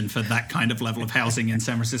permission for that kind of level of housing in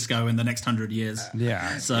San Francisco in the next 100 years.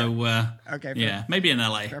 Yeah. So, okay. Yeah, maybe in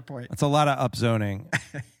LA. Fair point. That's a lot of upzoning.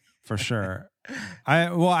 For sure.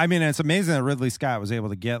 It's amazing that Ridley Scott was able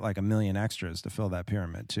to get like 1 million extras to fill that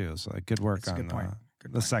pyramid too. So good work on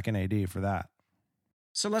the second AD for that.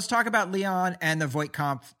 So let's talk about Leon and the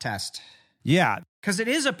Voight-Kampff test. Yeah. Because it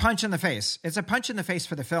is a punch in the face. It's a punch in the face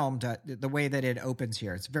for the film, the way that it opens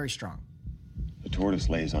here. It's very strong. The tortoise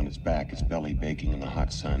lays on its back, its belly baking in the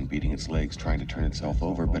hot sun, beating its legs, trying to turn itself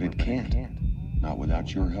over, but it can't. Not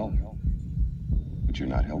without your help. But you're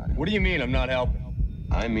not helping. What do you mean I'm not helping?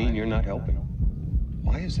 I mean, you're not helping.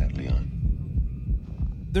 Why is that, Leon?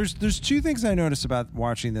 There's two things I noticed about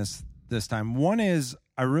watching this time. One is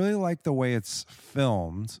I really like the way it's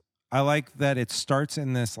filmed. I like that it starts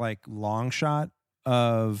in this like long shot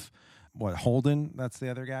of Holden. That's the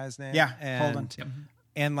other guy's name. Yeah, Holden. Yep.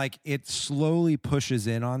 And like it slowly pushes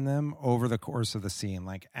in on them over the course of the scene.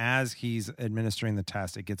 Like as he's administering the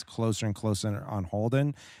test, it gets closer and closer on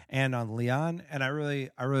Holden and on Leon. And I really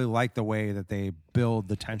like the way that they build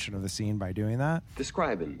the tension of the scene by doing that.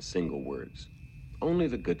 Describe in single words only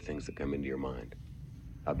the good things that come into your mind.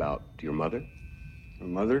 About your mother? My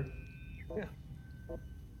mother? Yeah.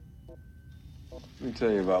 Let me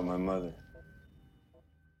tell you about my mother.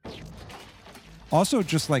 Also,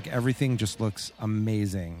 just like everything just looks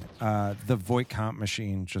amazing. The Voight-Kampff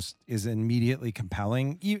machine just is immediately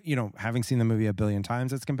compelling. Having seen the movie 1 billion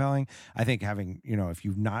times, it's compelling. I think if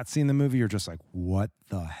you've not seen the movie, you're just like, what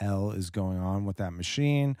the hell is going on with that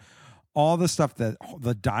machine? All the stuff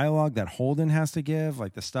the dialogue that Holden has to give,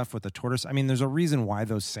 like the stuff with the tortoise. I mean, there's a reason why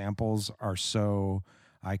those samples are so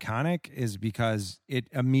iconic is because it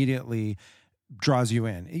immediately draws you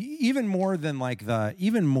in even more than the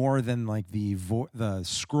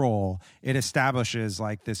scroll. It establishes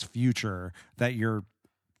like this future that you're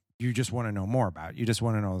you just want to know more about. You just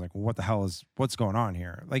want to know, like, what's going on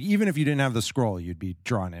here? Like, even if you didn't have the scroll, you'd be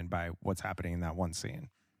drawn in by what's happening in that one scene.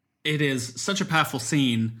 It is such a powerful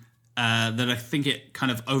scene that I think it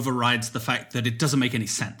kind of overrides the fact that it doesn't make any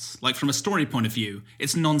sense. Like, from a story point of view,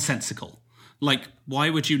 it's nonsensical. Like,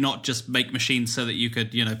 why would you not just make machines so that you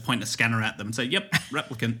could, point a scanner at them and say, yep,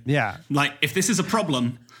 replicant? Yeah. Like, if this is a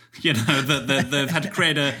problem, that they've had to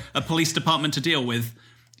create a police department to deal with,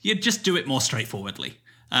 you'd just do it more straightforwardly.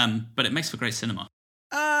 But it makes for great cinema.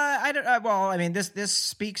 I don't. Well, I mean, this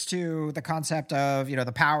speaks to the concept of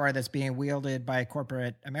the power that's being wielded by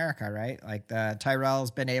corporate America, right? Like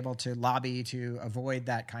Tyrell's been able to lobby to avoid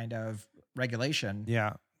that kind of regulation.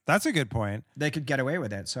 Yeah, that's a good point. They could get away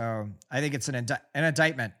with it, so I think it's an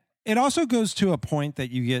indictment. It also goes to a point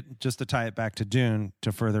that you get, just to tie it back to Dune,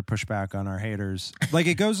 to further push back on our haters. Like,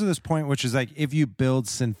 it goes to this point, which is like, if you build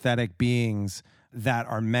synthetic beings that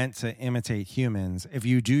are meant to imitate humans, if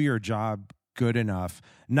you do your job good enough,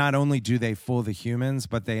 not only do they fool the humans,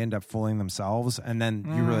 but they end up fooling themselves, and then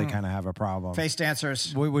you really kind of have a problem. Face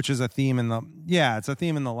dancers, which is a theme in it's a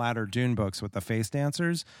theme in the latter Dune books with the face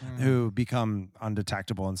dancers who become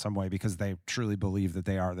undetectable in some way because they truly believe that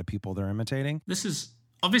they are the people they're imitating. This is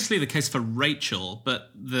obviously the case for Rachel,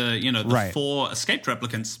 but the Right. 4 escaped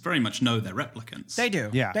replicants very much know they're replicants. they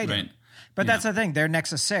do. Yeah. They do. Right. But that's the thing. They're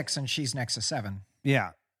Nexus 6 and she's Nexus 7.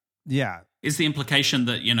 Yeah. Is the implication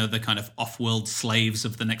that, the kind of off-world slaves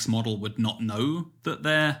of the next model would not know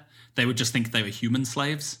that they would just think they were human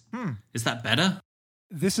slaves? Is that better?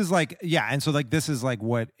 This is like, and so like this is like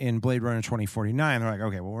what in Blade Runner 2049, they're like,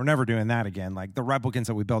 okay, well, we're never doing that again. Like, the replicants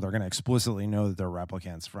that we build are going to explicitly know that they're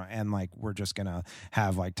replicants, and like we're just going to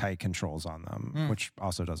have like tight controls on them, which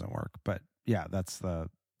also doesn't work. But yeah, that's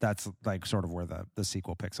like sort of where the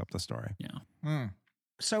sequel picks up the story. Yeah.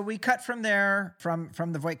 So we cut from there, from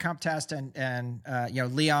the Voight-Kampff test and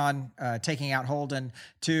Leon taking out Holden,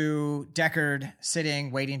 to Deckard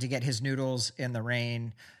sitting, waiting to get his noodles in the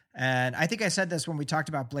rain. And I think I said this when we talked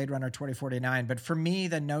about Blade Runner 2049, but for me,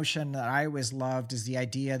 the notion that I always loved is the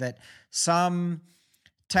idea that some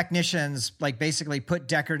technicians like basically put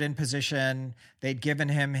Deckard in position. They'd given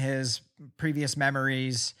him his previous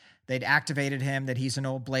memories. They'd activated him that he's an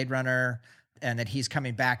old Blade Runner and that he's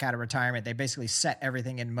coming back out of retirement. They basically set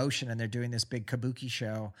everything in motion, and they're doing this big kabuki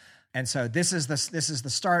show. And so this is the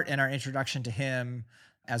start in our introduction to him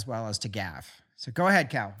as well as to Gav. So go ahead,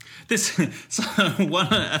 Cal.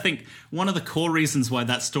 I think one of the core reasons why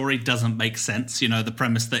that story doesn't make sense, the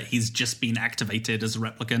premise that he's just been activated as a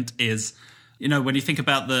replicant, is, when you think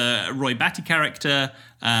about the Roy Batty character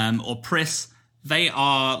or Pris, they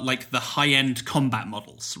are like the high-end combat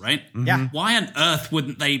models, right? Yeah. Why on earth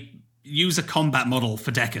wouldn't they use a combat model for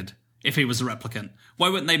Deckard if he was a replicant? Why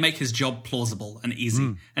wouldn't they make his job plausible and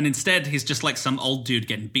easy? And instead, he's just like some old dude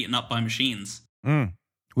getting beaten up by machines.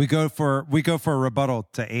 We go for a rebuttal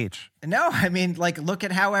to H. No, I mean, like, look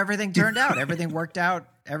at how everything turned out. Everything worked out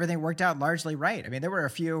largely right. I mean, there were a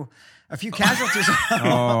few casualties.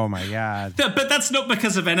 Oh my God. But that's not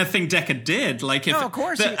because of anything Deckard did. Like, no, of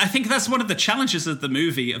course. I think that's one of the challenges of the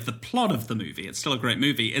movie, of the plot of the movie. It's still a great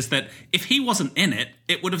movie, is that if he wasn't in it,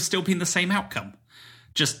 it would have still been the same outcome.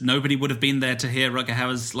 Just nobody would have been there to hear Rutger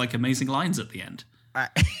Hauer's like amazing lines at the end.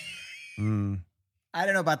 I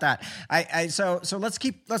don't know about that. So let's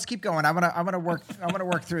keep going. I want to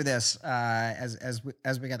work through this as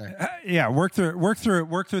we get there. Work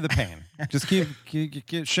through the pain. Just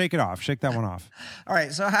shake it off. Shake that one off. All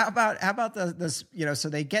right. So how about this? So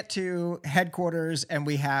they get to headquarters and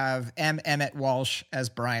we have Emmett Walsh as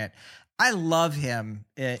Bryant. I love him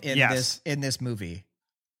in this movie.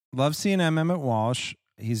 Love seeing Emmett Walsh.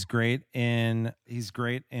 He's great in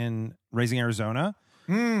Raising Arizona.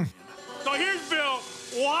 So here's Bill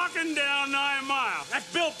walking down 9 Mile.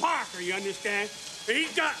 That's Bill Parker, you understand?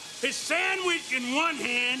 He's got his sandwich in one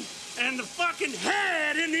hand and the fucking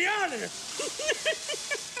head in the other.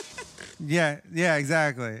 Yeah,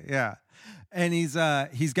 exactly. Yeah. And he's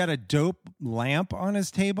got a dope lamp on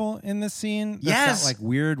his table in this scene. That's got like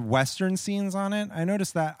weird Western scenes on it. I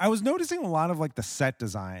noticed that. I was noticing a lot of like the set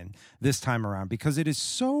design this time around because it is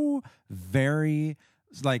so very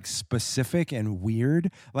like specific and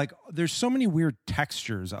weird. Like there's so many weird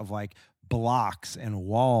textures of like blocks and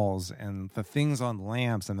walls and the things on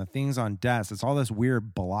lamps and the things on desks. It's all this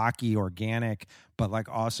weird blocky organic, but like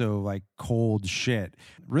also like cold shit.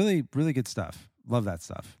 Really, really good stuff. Love that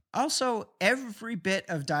stuff. Also, every bit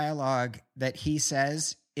of dialogue that he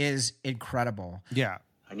says is incredible. Yeah.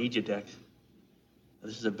 I need you, Dex.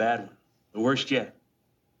 This is a bad one. The worst yet.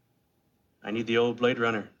 I need the old Blade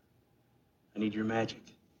Runner. I need your magic.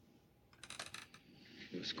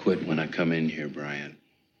 It was quit when I come in here, Brian.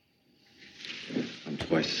 I'm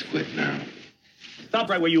twice as quick now. Stop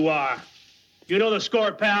right where you are. You know the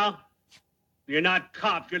score, pal? You're not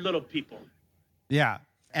cops, you're little people. Yeah.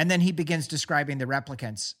 And then he begins describing the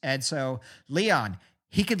replicants. And so, Leon,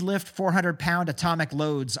 he could lift 400-pound atomic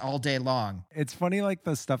loads all day long. It's funny, like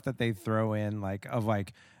the stuff that they throw in, like of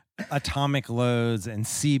like atomic loads and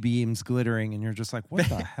C-beams glittering, and you're just like, what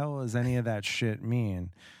the hell does any of that shit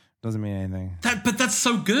mean? Doesn't mean anything. But that's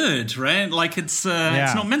so good, right? Like it's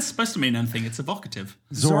not supposed to mean anything. It's evocative.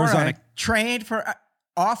 Zora trained for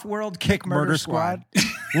off-world kick murder squad.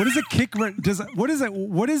 What is a kick? What is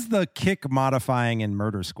the kick modifying in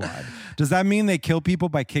Murder Squad? Does that mean they kill people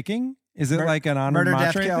by kicking? Is it like an honor murder,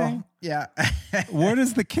 death, matre kill? thing? Yeah. What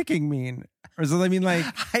does the kicking mean? Or does it mean like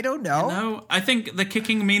I don't know. No, I think the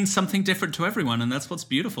kicking means something different to everyone, and that's what's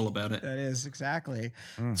beautiful about it. That is exactly.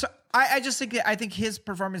 So I just think his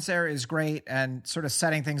performance there is great and sort of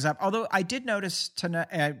setting things up. Although I did notice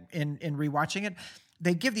in rewatching it,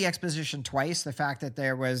 they give the exposition twice. The fact that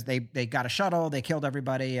they got a shuttle, they killed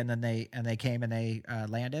everybody, and then they came and they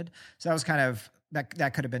landed. So that was kind of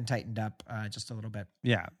that could have been tightened up just a little bit.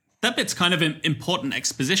 Yeah. That bit's kind of an important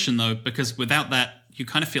exposition, though, because without that, you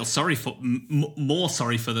kind of feel more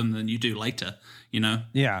sorry for them than you do later, you know?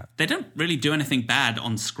 Yeah. They don't really do anything bad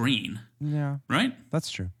on screen. Yeah. Right?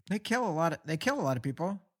 That's true. They kill a lot of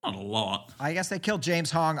people. Not a lot. I guess they killed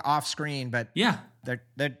James Hong off screen, but yeah, they're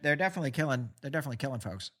definitely killing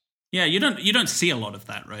folks. Yeah, you don't see a lot of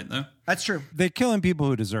that, right, though? That's true. They're killing people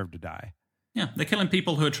who deserve to die. Yeah, they're killing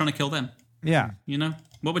people who are trying to kill them. Yeah. You know?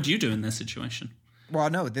 What would you do in this situation? Well,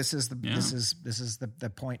 no, this is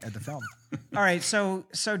the point of the film. All right, so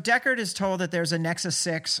Deckard is told that there's a Nexus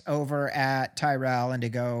 6 over at Tyrell and to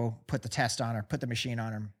go put the test on her, put the machine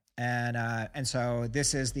on him. And so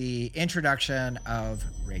this is the introduction of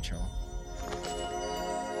Rachel.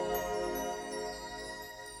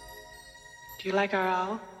 Do you like our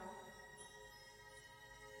owl?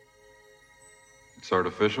 It's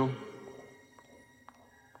artificial?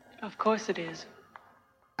 Of course it is.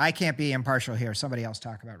 I can't be impartial here. Somebody else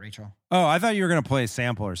talk about Rachel. Oh, I thought you were going to play a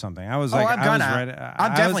sample or something. I was like, I'm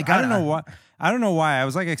definitely gonna. I don't know what. I don't know why. I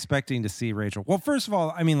was like expecting to see Rachel. Well, first of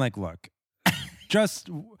all, I mean, like, look, just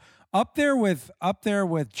up there with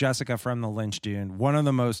Jessica from the Lynch Dune, one of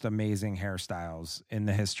the most amazing hairstyles in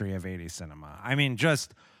the history of 80s cinema. I mean,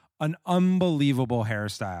 just an unbelievable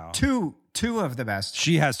hairstyle. Two of the best.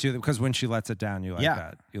 She has two, because when she lets it down, you like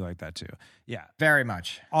that. You like that too. Yeah, very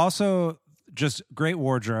much. Also, just great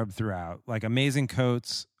wardrobe throughout, like amazing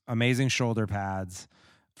coats, amazing shoulder pads,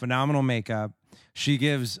 phenomenal makeup. She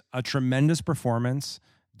gives a tremendous performance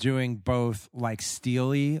doing both like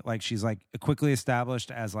steely, like she's like quickly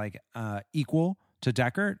established as like equal to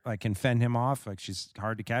Deckard, like can fend him off, like she's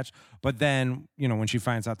hard to catch. But then, you know, when she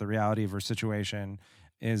finds out the reality of her situation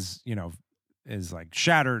is like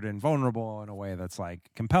shattered and vulnerable in a way that's like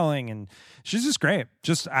compelling. And she's just great.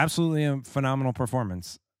 Just absolutely a phenomenal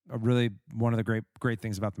performance. Really one of the great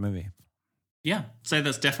things about the movie. Yeah, so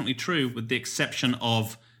that's definitely true, with the exception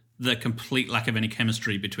of the complete lack of any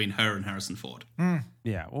chemistry between her and Harrison Ford.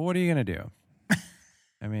 Yeah, well, what are you going to do?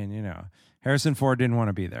 I mean, you know, Harrison Ford didn't want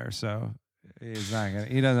to be there, so he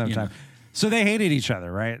doesn't have time. So they hated each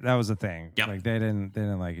other, right? That was the thing. Yep. Like they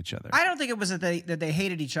didn't like each other. I don't think it was that they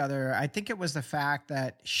hated each other. I think it was the fact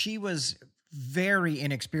that she was very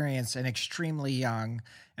inexperienced and extremely young.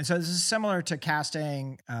 And so this is similar to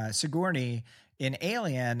casting Sigourney in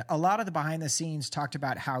Alien. A lot of the behind the scenes talked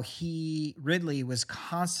about how Ridley was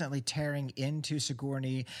constantly tearing into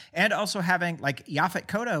Sigourney, and also having like Yaphet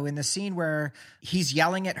Kotto in the scene where he's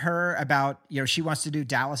yelling at her about, she wants to do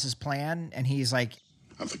Dallas's plan. And he's like,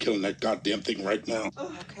 I'm for killing that goddamn thing right now.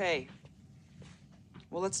 Okay.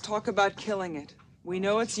 Well, let's talk about killing it. We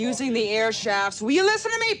know it's using the air shafts. Will you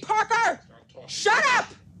listen to me, Parker? Shut up!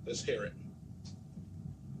 Let's hear it.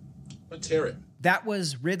 Let's hear it. That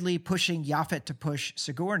was Ridley pushing Yaphet to push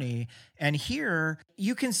Sigourney. And here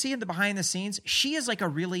you can see in the behind the scenes, she is like a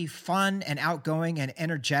really fun and outgoing and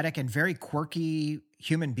energetic and very quirky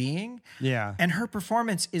human being. Yeah. And her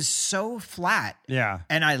performance is so flat. Yeah.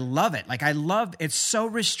 And I love it. It's so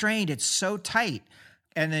restrained. It's so tight.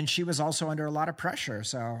 And then she was also under a lot of pressure.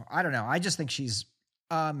 So I don't know. I just think she's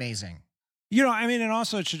amazing. I mean, and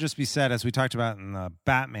also it should just be said, as we talked about in the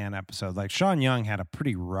Batman episode, like Sean Young had a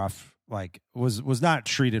pretty rough, like was not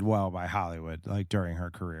treated well by Hollywood, like during her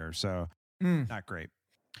career. So not great.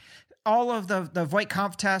 All of the Voight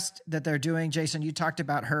Kampff test that they're doing, Jason, you talked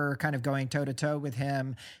about her kind of going toe to toe with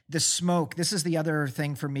him. The smoke, this is the other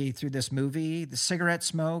thing for me through this movie, the cigarette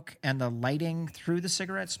smoke and the lighting through the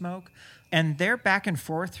cigarette smoke. And they're back and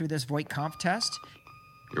forth through this Voight Kampff test.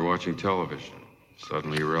 You're watching television.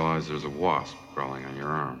 Suddenly you realize there's a wasp crawling on your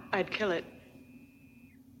arm. I'd kill it.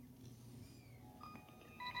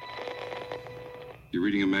 You're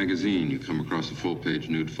reading a magazine. You come across a full-page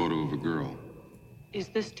nude photo of a girl. Is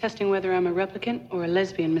this testing whether I'm a replicant or a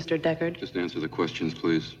lesbian, Mr. Deckard? Just answer the questions,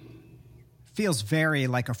 please. Feels very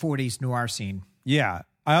like a 40s noir scene. Yeah.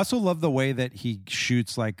 I also love the way that he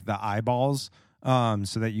shoots like the eyeballs,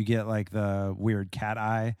 so that you get like the weird cat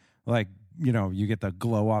eye, like, you know, you get the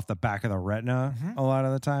glow off the back of the retina a lot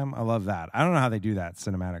of the time. I love that. I don't know how they do that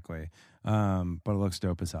cinematically, but it looks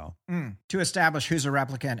dope as hell. To establish who's a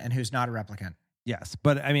replicant and who's not a replicant. Yes,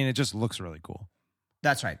 but I mean, it just looks really cool.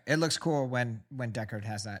 That's right. It looks cool when Deckard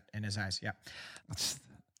has that in his eyes. Yeah.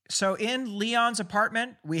 So in Leon's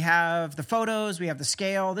apartment, we have the photos, we have the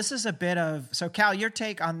scale. This is a bit of, so Cal, your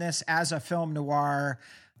take on this as a film noir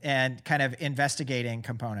and kind of investigating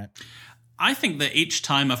component. I think that each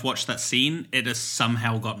time I've watched that scene, it has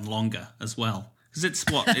somehow gotten longer as well. Because it's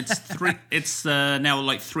what? It's three. It's now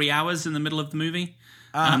like 3 hours in the middle of the movie.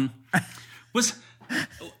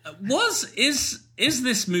 Is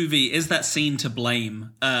this movie, is that scene to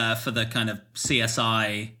blame for the kind of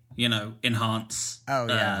CSI, you know, enhance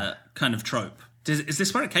kind of trope? Is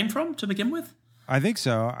this where it came from to begin with? I think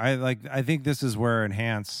so. I think this is where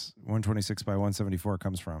Enhance 126 by 174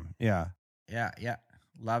 comes from. Yeah. Yeah.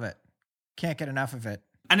 Love it. Can't get enough of it.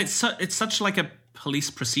 And it's such like a police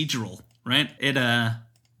procedural, right? It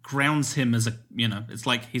grounds him as a, you know, it's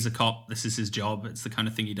like he's a cop. This is his job. It's the kind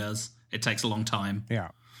of thing he does. It takes a long time. Yeah.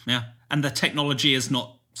 And the technology is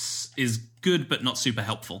good, but not super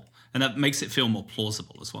helpful. And that makes it feel more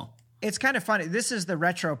plausible as well. It's kind of funny. This is the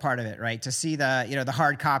retro part of it, right? To see the, you know, the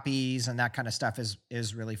hard copies and that kind of stuff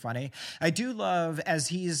is really funny. I do love as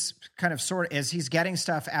he's kind of as he's getting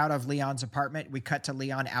stuff out of Leon's apartment, we cut to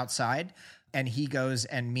Leon outside and he goes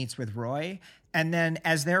and meets with Roy. And then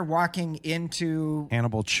as they're walking into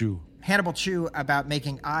Hannibal Chew about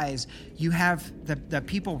making eyes, you have the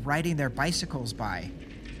people riding their bicycles by.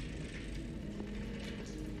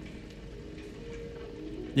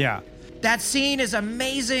 Yeah. That scene is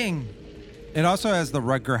amazing. It also has the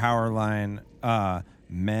Rutger Hauer line,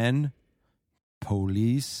 men,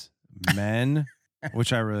 police, men,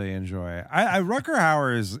 which I really enjoy. Rutger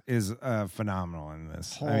Hauer is phenomenal in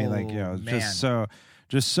this. I mean, like, you know,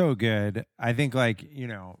 just so good. I think, like, you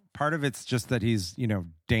know, part of it's just that he's, you know,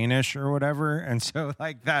 Danish or whatever. And so,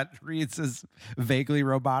 like, that reads as vaguely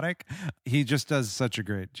robotic. He just does such a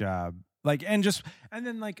great job. Like, and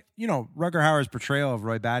then, like, you know, Rutger Hauer's portrayal of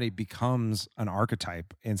Roy Batty becomes an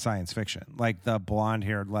archetype in science fiction, like the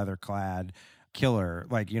blonde-haired, leather-clad killer,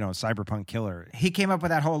 like, you know, cyberpunk killer. He came up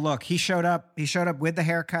with that whole look. He showed up with the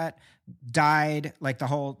haircut, dyed, like the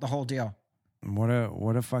whole deal. What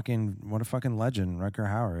a fucking legend Rutger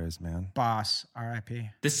Hauer is, man. Boss,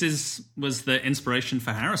 R.I.P. This was the inspiration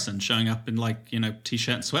for Harrison, showing up in, like, you know,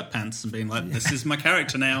 t-shirt and sweatpants and being like, "This is my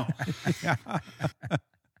character now."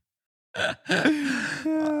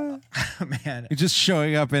 Man, you're just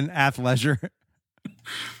showing up in athleisure.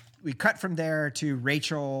 We cut from there to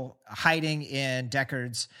Rachel hiding in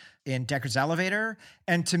Deckard's elevator,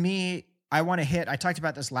 and to me, I want to hit. I talked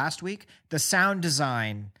about this last week. The sound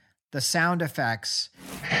design, the sound effects.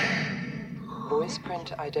 Voice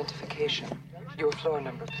print identification. Your floor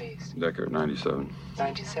number, please. Deckard, 97.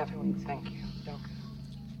 97. Thank you.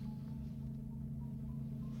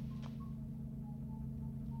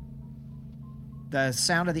 The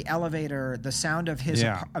sound of the elevator, the sound of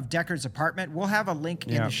of Deckard's apartment. We'll have a link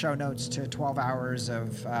in the show notes to 12 hours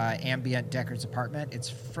of ambient Deckard's apartment.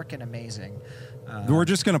 It's freaking amazing. We're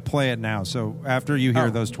just going to play it now. So after you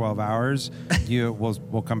hear those 12 hours,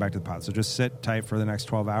 we'll come back to the pod. So just sit tight for the next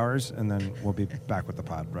 12 hours, and then we'll be back with the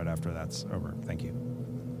pod right after that's over. Thank you.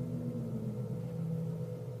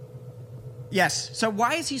 Yes. So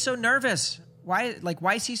why is he so nervous? Why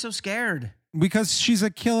is he so scared? Because she's a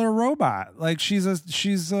killer robot. Like, she's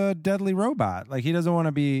a deadly robot. Like, he doesn't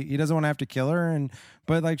want to have to kill her,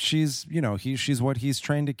 but like, she's, you know, she's what he's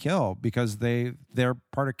trained to kill, because they're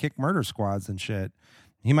part of kick murder squads and shit.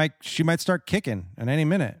 She might start kicking at any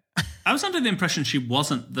minute. I was under the impression she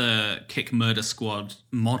wasn't the kick murder squad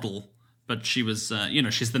model, but she was, you know,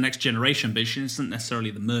 she's the next generation, but she isn't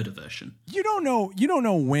necessarily the murder version. You don't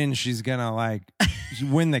know when she's gonna, like,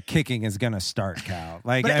 when the kicking is gonna start, Cal.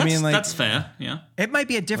 Like, I mean, like, that's fair. Yeah, it might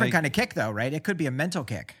be a different kind of kick, though, right? It could be a mental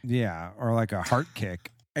kick. Yeah, or like a heart kick.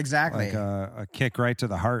 Exactly, like a kick right to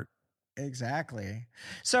the heart. Exactly.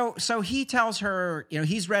 So he tells her, you know,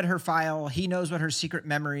 he's read her file. He knows what her secret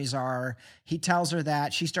memories are. He tells her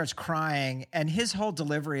that. She starts crying, and his whole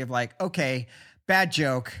delivery of, like, okay, bad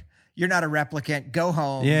joke. You're not a replicant. Go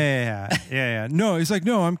home. Yeah. No, he's like,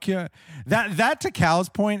 no, I'm that to Cal's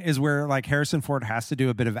point is where like Harrison Ford has to do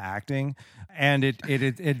a bit of acting, and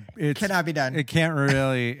it cannot be done. It can't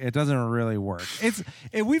really. It doesn't really work.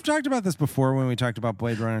 We've talked about this before when we talked about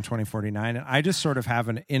Blade Runner 2049, and I just sort of have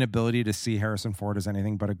an inability to see Harrison Ford as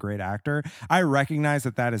anything but a great actor. I recognize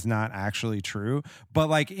that is not actually true, but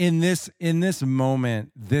like in this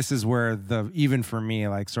moment, this is where even for me,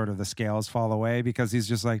 like sort of the scales fall away, because he's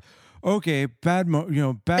just like, okay, bad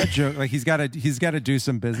joke. Like he's got to do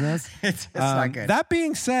some business. It's not good. That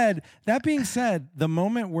being said, the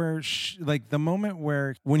moment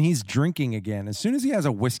where when he's drinking again, as soon as he has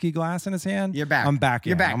a whiskey glass in his hand, you're back. I'm back.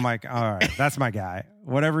 You're back. I'm like, all right, that's my guy.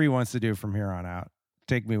 Whatever he wants to do from here on out,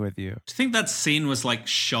 take me with you. Do you think that scene was like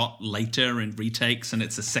shot later in retakes, and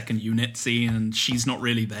it's a second unit scene, and she's not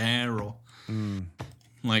really there, or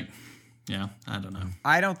like? Yeah, I don't know.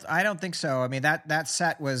 I don't think so. I mean, that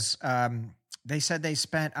set was. They said they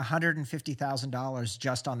spent $150,000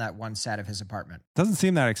 just on that one set of his apartment. Doesn't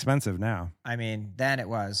seem that expensive now. I mean, then it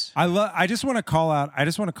was. I just want to call out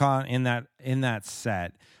in that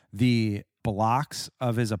set, the blocks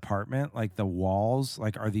of his apartment, like the walls,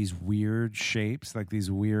 like are these weird shapes, like these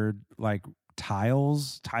weird like tile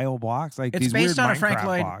blocks, like it's these based weird on Minecraft a Frank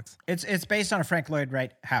Lloyd blocks. It's based on a Frank Lloyd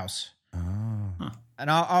Wright house. Oh. Huh. And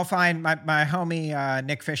I'll find my homie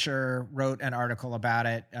Nick Fisher wrote an article about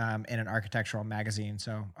it in an architectural magazine,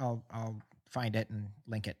 so I'll find it and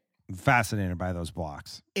link it. Fascinated by those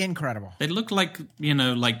blocks. Incredible. They look like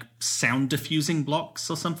like sound diffusing blocks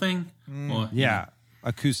or something. Or,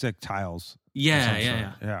 acoustic tiles.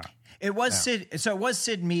 Yeah. It was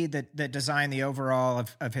Sid Mead that designed the overall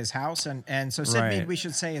of his house, and so Sid Mead, we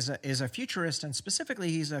should say, is a futurist, and specifically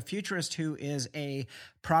he's a futurist who is a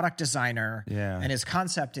product designer. Yeah. And his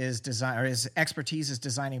concept is his expertise is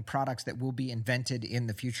designing products that will be invented in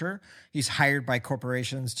the future. He's hired by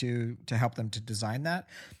corporations to help them to design that,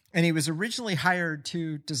 and he was originally hired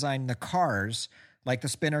to design the cars, like the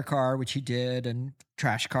spinner car, which he did, and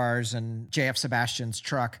trash cars, and J.F. Sebastian's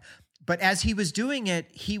truck. But as he was doing it,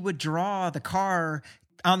 he would draw the car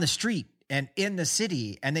on the street and in the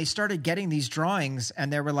city. And they started getting these drawings,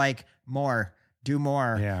 and they were like, more, do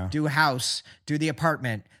a house, do the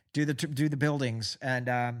apartment, do the buildings.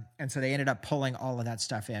 And so they ended up pulling all of that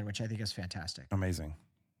stuff in, which I think is fantastic. Amazing.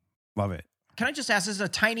 Love it. Can I just ask, this is a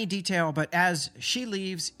tiny detail, but as she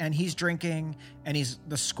leaves and he's drinking and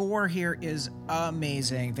the score here is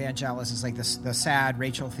amazing. Vangelis is like the sad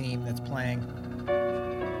Rachel theme that's playing.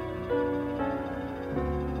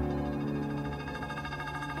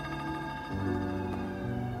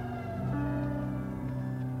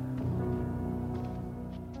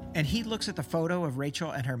 And he looks at the photo of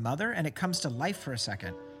Rachel and her mother, and it comes to life for a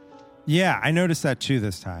second. Yeah, I noticed that too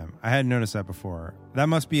this time. I hadn't noticed that before. That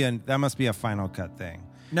must be a Final Cut thing.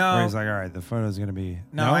 No, where he's like, all right, the photo's going to be.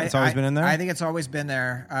 No, it's always been in there. I think it's always been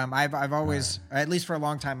there. I've always, at least for a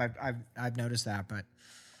long time, I've noticed that, but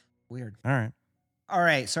weird. All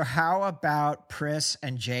right. So how about Pris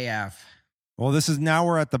and JF? Well, now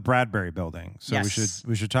we're at the Bradbury building, so yes.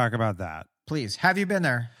 we should talk about that. Please. Have you been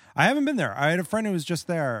there? I haven't been there. I had a friend who was just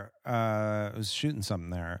there. Was shooting something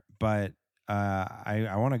there, but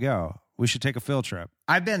I want to go. We should take a field trip.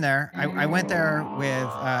 I've been there. I went there with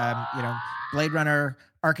Blade Runner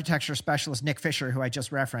architecture specialist Nick Fisher, who I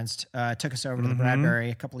just referenced, took us over to the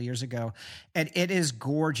Bradbury a couple of years ago, and it is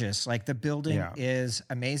gorgeous. Like the building is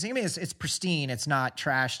amazing. I mean, it's pristine. It's not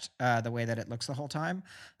trashed the way that it looks the whole time.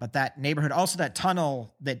 But that neighborhood, also that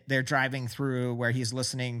tunnel that they're driving through, where he's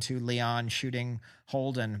listening to Leon shooting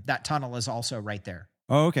Holden, that tunnel is also right there.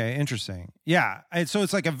 Oh, okay. Interesting. Yeah. So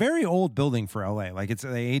it's like a very old building for LA. Like it's the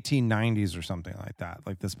 1890s or something like that.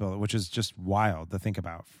 Like this building, which is just wild to think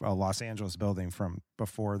about. A Los Angeles building from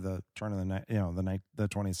before the turn of the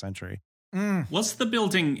 20th century. Was the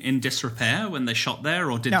building in disrepair when they shot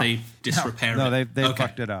there, or did they disrepair it? No, they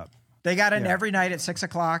fucked it up. They got in every night at 6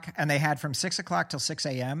 o'clock, and they had from 6 o'clock till 6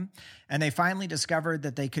 a.m. And they finally discovered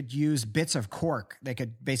that they could use bits of cork. They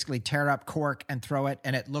could basically tear up cork and throw it,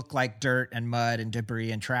 and it looked like dirt and mud and debris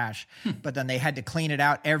and trash. But then they had to clean it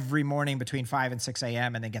out every morning between 5 and 6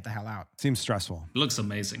 a.m. and then get the hell out. Seems stressful. It looks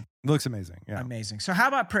amazing. Yeah. Amazing. So how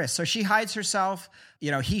about Pris? So she hides herself.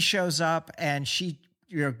 He shows up, and she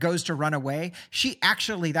goes to run away.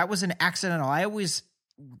 That was an accidental. I always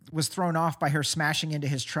was thrown off by her smashing into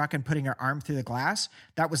his truck and putting her arm through the glass.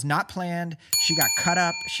 That was not planned. She got cut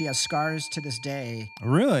up. She has scars to this day.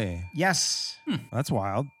 Really? Yes. That's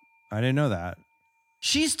wild. I didn't know that.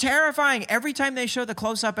 She's terrifying. Every time they show the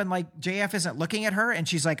close-up and like JF isn't looking at her, and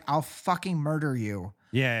she's like, I'll fucking murder you.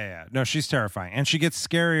 Yeah. No, she's terrifying, and she gets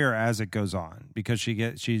scarier as it goes on because she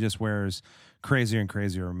just wears crazier and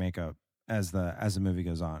crazier makeup as the movie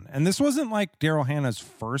goes on. And this wasn't like Daryl Hannah's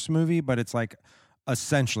first movie, but it's like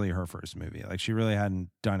essentially her first movie. Like she really hadn't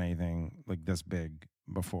done anything like this big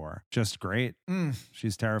before. Just great.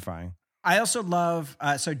 She's terrifying. I also love,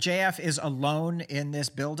 so JF is alone in this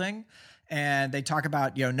building, and they talk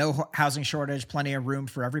about, no housing shortage, plenty of room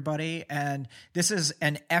for everybody. And this is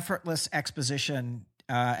an effortless exposition.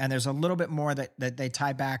 And there's a little bit more that they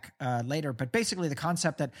tie back later. But basically the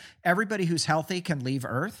concept that everybody who's healthy can leave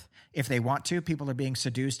Earth if they want to. People are being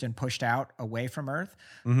seduced and pushed out away from Earth.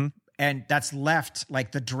 Mm-hmm. And that's left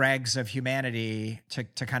like the dregs of humanity to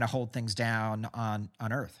kind of hold things down on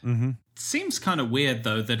Earth. Mm-hmm. Seems kind of weird,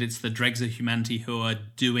 though, that it's the dregs of humanity who are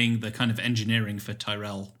doing the kind of engineering for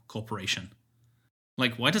Tyrell Corporation.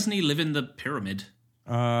 Like, why doesn't he live in the pyramid?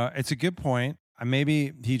 It's a good point.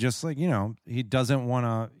 Maybe he just he doesn't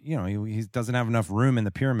want to, he doesn't have enough room in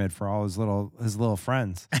the pyramid for all his little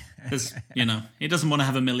friends. He doesn't want to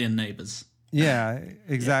have a million neighbors. Yeah,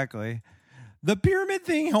 exactly. Yeah. The pyramid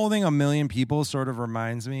thing holding 1 million people sort of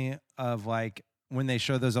reminds me of like when they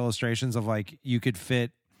show those illustrations of like you could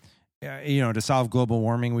fit, to solve global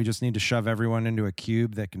warming, we just need to shove everyone into a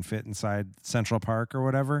cube that can fit inside Central Park or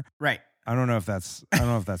whatever. Right. I don't know if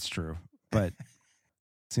that's true, but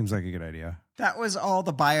seems like a good idea. That was all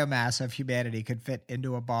the biomass of humanity could fit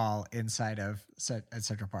into a ball inside of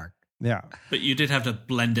Central Park. Yeah. But you did have to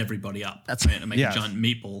blend everybody up. That's right, to make a giant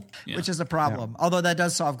meatball. Yeah. Which is a problem. Yeah. Although that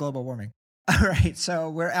does solve global warming. All right, so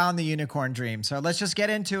we're on the unicorn dream. So let's just get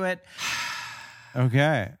into it.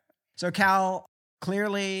 Okay. So Cal,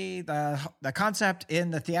 clearly the concept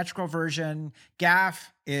in the theatrical version,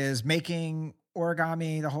 Gaff is making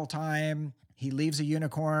origami the whole time. He leaves a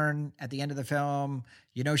unicorn at the end of the film.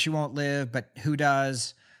 She won't live, but who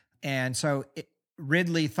does? And so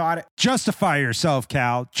Ridley thought... Justify yourself,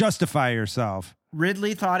 Cal. Justify yourself.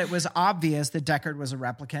 Ridley thought it was obvious that Deckard was a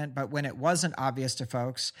replicant, but when it wasn't obvious to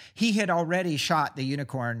folks, he had already shot the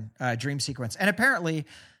unicorn dream sequence. And apparently,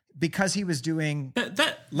 because he was doing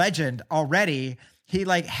Legend already, he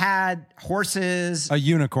had horses. A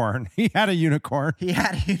unicorn. He had a unicorn.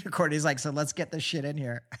 He's like, so let's get this shit in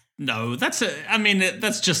here. No, that's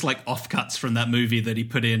just like offcuts from that movie that he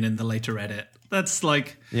put in the later edit. That's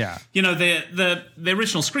like, yeah, the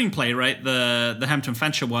original screenplay, right? The Hampton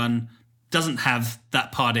Fancher one doesn't have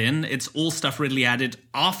that part in. It's all stuff Ridley added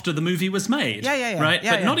after the movie was made. Yeah. Right?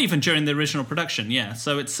 Yeah, but not even during the original production. Yeah.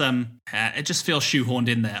 So it's it just feels shoehorned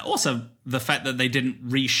in there. Also, the fact that they didn't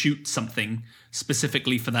reshoot something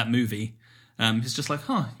specifically for that movie. It's just like,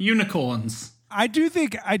 unicorns. I do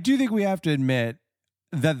think we have to admit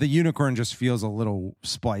that the unicorn just feels a little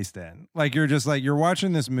spliced in. Like you're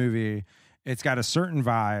watching this movie, it's got a certain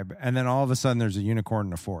vibe, and then all of a sudden there's a unicorn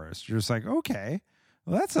in a forest. You're just like, okay.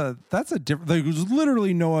 Well, that's a different. There's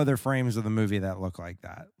literally no other frames of the movie that look like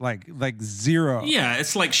that. Like zero. Yeah,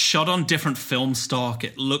 it's like shot on different film stock.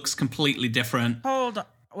 It looks completely different. Hold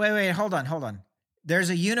on. There's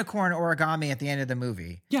a unicorn origami at the end of the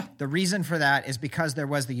movie. Yeah. The reason for that is because there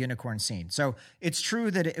was the unicorn scene. So it's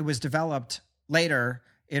true that it was developed later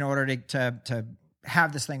in order to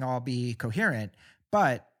have this thing all be coherent,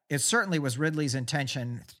 but it certainly was Ridley's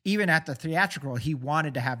intention. Even at the theatrical, he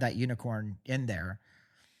wanted to have that unicorn in there.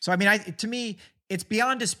 So, to me, it's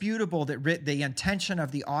beyond disputable that the intention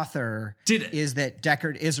of the author is that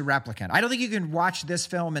Deckard is a replicant. I don't think you can watch this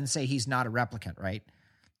film and say he's not a replicant, right?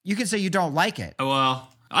 You can say you don't like it.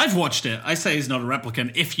 Well, I've watched it. I say he's not a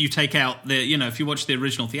replicant if you take out if you watch the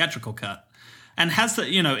original theatrical cut. And has that,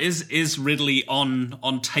 is Ridley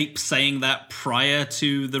on tape saying that prior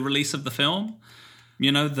to the release of the film?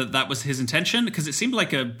 That was his intention, because it seemed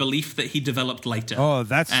like a belief that he developed later. Oh,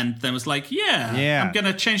 and then was like, I'm going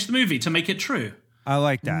to change the movie to make it true. I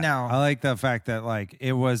like that. No. I like the fact that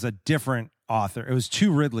it was a different author. It was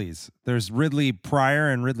two Ridleys. There's Ridley prior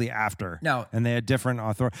and Ridley after. No. And they had different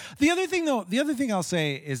author. The other thing I'll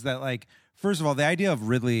say is that first of all, the idea of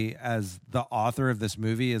Ridley as the author of this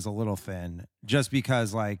movie is a little thin, just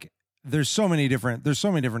because there's so many different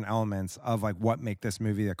elements of what make this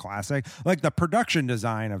movie a classic. Like the production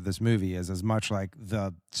design of this movie is as much like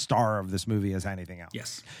the star of this movie as anything else.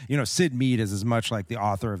 Yes. Sid Mead is as much like the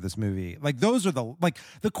author of this movie. Those are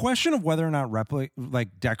the question of whether or not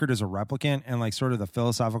Deckard is a replicant and sort of the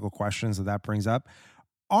philosophical questions that brings up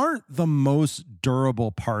aren't the most durable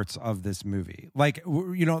parts of this movie.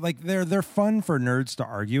 They're fun for nerds to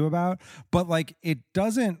argue about, but it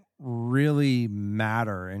doesn't really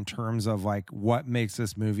matter in terms of what makes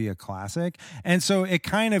this movie a classic. And so it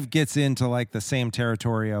kind of gets into the same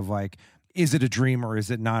territory of is it a dream or is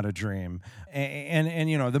it not a dream? And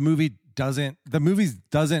you know, the movie doesn't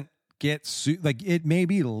get like, it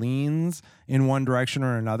maybe leans in one direction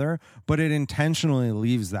or another, but it intentionally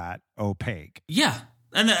leaves that opaque. Yeah.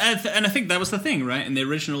 And I think that was the thing, right? In the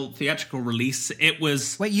original theatrical release, it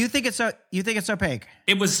was... Wait, you think it's opaque?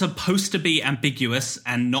 It was supposed to be ambiguous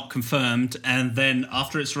and not confirmed, and then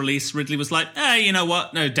after its release, Ridley was like, you know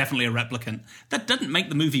what? No, definitely a replicant. That didn't make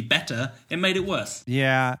the movie better. It made it worse.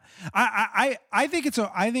 Yeah. I think it's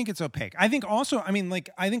opaque. I think also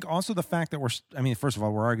the fact that first of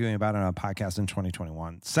all, we're arguing about it on a podcast in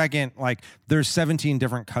 2021. Second, like, there's 17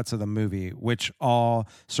 different cuts of the movie, which all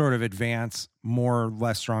sort of advance more or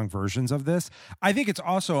less strong versions of this. I think it's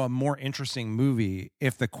also a more interesting movie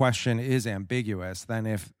if the question is ambiguous than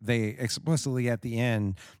if they explicitly at the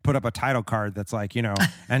end put up a title card that's like, you know,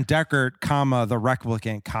 and Deckard, the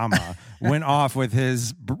replicant, went off with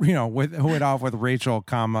his, you know, went off with Rachel,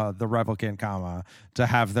 the replicant, to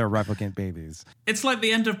have their replicant babies. It's like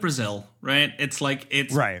the end of Brazil, right? It's like,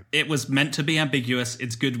 right. It was meant to be ambiguous.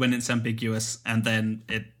 It's good when it's ambiguous. And then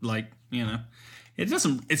it, like, you know, it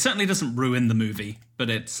certainly doesn't ruin the movie, but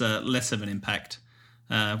it's less of an impact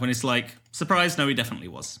when it's like, surprise, no, he definitely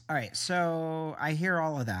was. All right, so I hear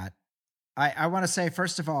all of that. I want to say,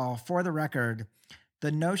 first of all, for the record,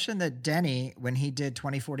 the notion that Denny, when he did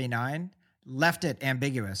 2049, left it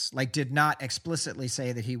ambiguous, like did not explicitly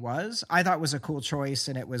say that he was, I thought was a cool choice,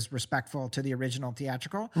 and it was respectful to the original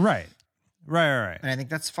theatrical. Right. And I think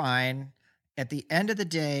that's fine. At the end of the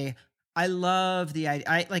day, I love the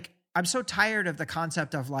idea. I'm so tired of the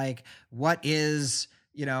concept of like, what is,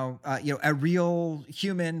 a real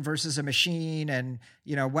human versus a machine, and,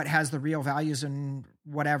 you know, what has the real values and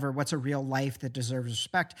whatever, what's a real life that deserves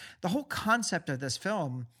respect. The whole concept of this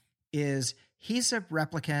film is he's a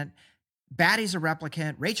replicant, Batty's a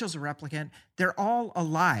replicant, Rachel's a replicant. They're all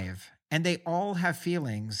alive and they all have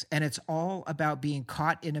feelings, and it's all about being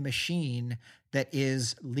caught in a machine that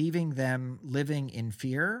is leaving them living in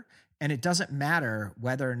fear. And it doesn't matter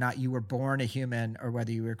whether or not you were born a human or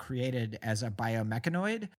whether you were created as a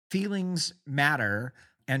biomechanoid. Feelings matter,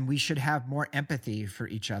 and we should have more empathy for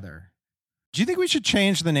each other. Do you think we should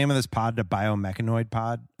change the name of this pod to Biomechanoid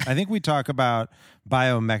Pod? I think we talk about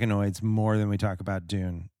biomechanoids more than we talk about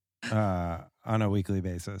Dune on a weekly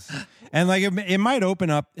basis. And like it might open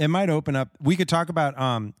up. We could talk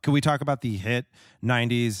about could we talk about the hit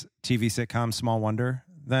 90s TV sitcom Small Wonder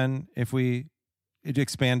then, if it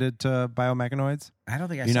expanded to biomechanoids? I don't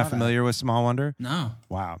think I saw that. You're not familiar with Small Wonder? No.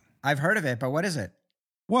 Wow. I've heard of it, but what is it?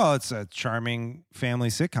 Well, it's a charming family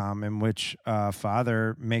sitcom in which a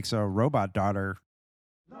father makes a robot daughter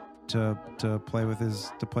to play with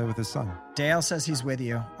his son. Dale says he's with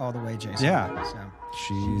you all the way, Jason. Yeah. So.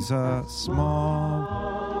 She's a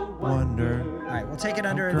small wonder. All right, we'll take it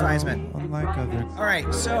under advisement. Unlike other. All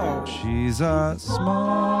right, so she's a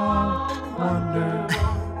small wonder.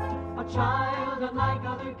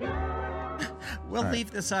 We'll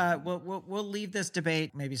leave this. We'll leave this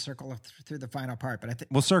debate. Maybe circle through the final part, but I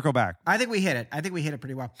think we'll circle back. I think we hit it.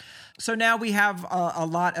 Pretty well. So now we have a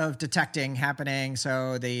lot of detecting happening.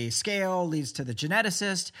 So the scale leads to the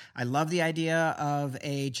geneticist. I love the idea of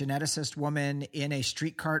a geneticist woman in a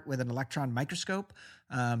street cart with an electron microscope.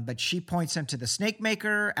 But she points him to the snake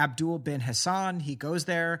maker, Abdul bin Hassan. He goes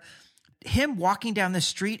there. Him walking down the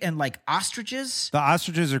street and like ostriches. The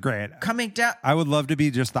ostriches are great. Coming down. I would love to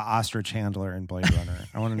be just the ostrich handler in Blade Runner.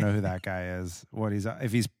 I want to know who that guy is.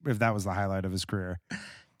 If that was the highlight of his career.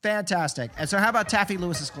 Fantastic. And so how about Taffy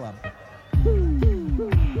Lewis's club?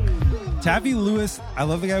 Taffy Lewis, I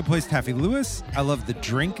love the guy who plays Taffy Lewis. I love the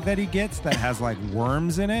drink that he gets that has like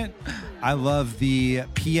worms in it. I love the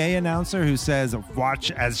PA announcer who says,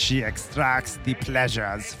 "Watch as she extracts the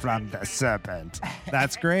pleasures from the serpent."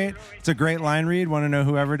 That's great. It's a great line read. Want to know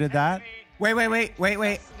whoever did that? Wait.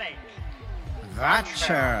 Watch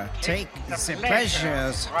her take the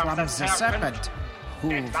pleasures from the serpent who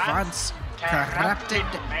once corrupted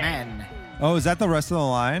man. Oh, is that the rest of the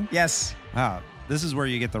line? Yes. Wow. This is where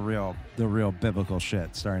you get the real biblical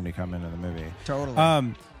shit starting to come into the movie.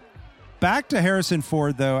 Totally. Back to Harrison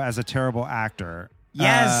Ford though as a terrible actor.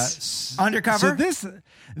 Yes. Undercover. So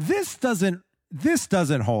this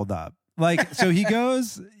doesn't hold up. Like, so he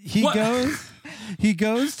goes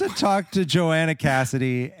to talk to Joanna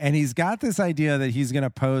Cassidy, and he's got this idea that he's going to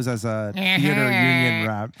pose as a theater union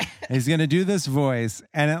rep. He's going to do this voice,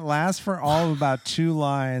 and it lasts for all of about 2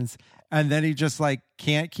 lines. And then he just like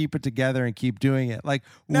can't keep it together and keep doing it. Like,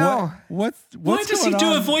 no. Why does he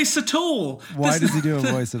do a voice at all? Why does he do a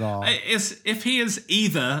voice at all? If he is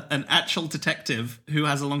either an actual detective who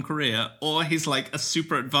has a long career, or he's like a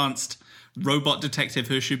super advanced robot detective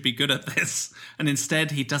who should be good at this. And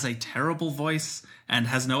instead, he does a terrible voice and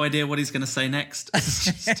has no idea what he's going to say next. It's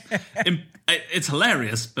just, it's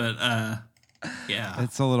hilarious, but yeah.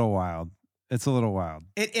 It's a little wild. It's a little wild.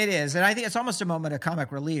 It is. And I think it's almost a moment of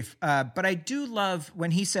comic relief. But I do love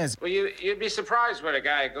when he says, Well, you'd be surprised what a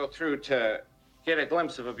guy go through to get a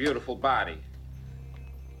glimpse of a beautiful body.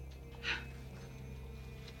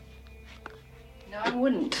 No, I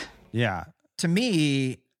wouldn't. Yeah. to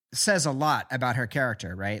me, says a lot about her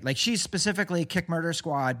character, right? Like, she's specifically Kick Murder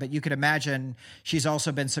Squad, but you could imagine she's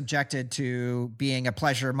also been subjected to being a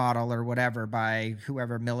pleasure model or whatever by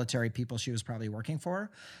whoever military people she was probably working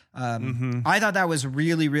for. I thought that was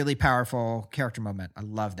really, really powerful character moment. I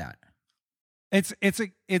love that. It's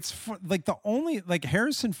like the only, like,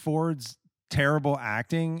 Harrison Ford's terrible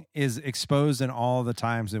acting is exposed in all the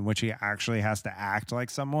times in which he actually has to act like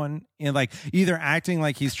someone, and like either acting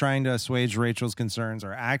like he's trying to assuage Rachel's concerns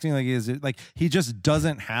or acting like he just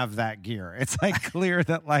doesn't have that gear. It's like clear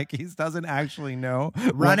that like he doesn't actually know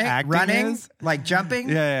running, is. like jumping.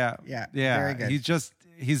 Yeah. Very good.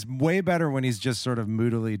 He's way better when he's just sort of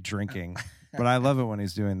moodily drinking, but I love it when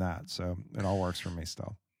he's doing that. So it all works for me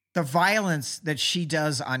still. The violence that she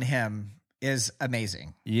does on him is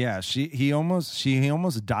amazing. Yeah, he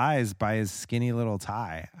almost dies by his skinny little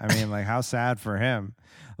tie. I mean, like, how sad for him.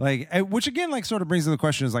 Like, which again, like, sort of brings to the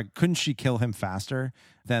question is like, couldn't she kill him faster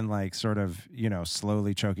than like sort of, you know,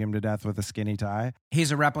 slowly choke him to death with a skinny tie?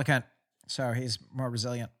 He's a replicant, so he's more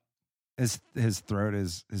resilient. His throat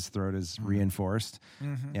is reinforced.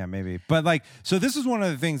 Mm-hmm. Yeah, maybe. But like, so this is one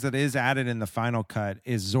of the things that is added in the final cut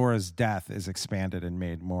is Zora's death is expanded and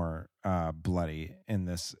made more bloody in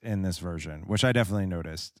this version, which I definitely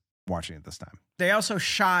noticed watching it this time. They also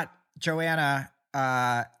shot Joanna.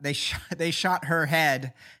 They shot her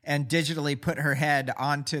head and digitally put her head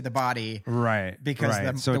onto the body, right?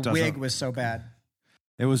 Because the wig was so bad.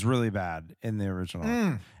 It was really bad in the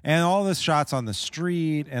original. And all the shots on the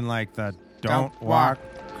street and like the don't walk,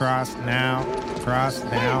 cross now,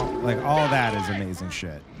 like all that is amazing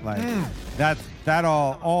shit. Like that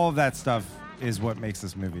all of that stuff is what makes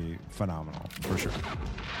this movie phenomenal for sure.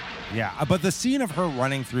 Yeah, but the scene of her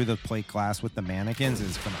running through the plate glass with the mannequins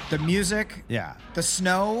is phenomenal. The music, yeah, the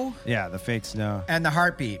snow, yeah, the fake snow, and the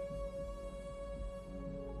heartbeat.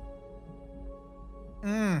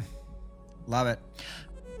 Love it.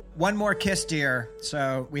 One more kiss, dear.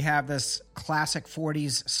 So we have this classic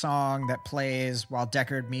 40s song that plays while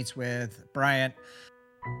Deckard meets with Bryant.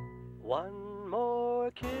 One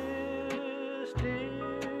more kiss,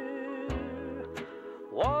 dear.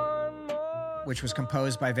 One more. Which was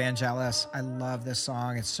composed by Vangelis. I love this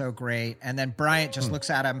song. It's so great. And then Bryant just looks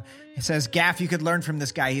at him. He says, Gaff, you could learn from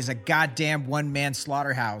this guy. He's a goddamn one-man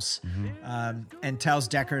slaughterhouse. And tells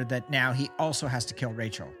Deckard that now he also has to kill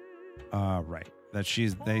Rachel. Right. That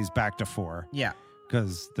he's back to 4. Yeah.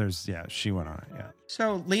 Because she went on it. Yeah.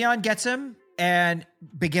 So Leon gets him and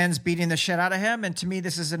begins beating the shit out of him. And to me,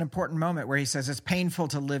 this is an important moment where he says, it's painful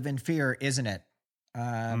to live in fear, isn't it?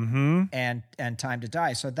 And time to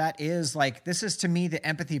die. So that is like, this is to me the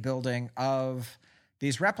empathy building of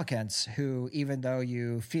these replicants who, even though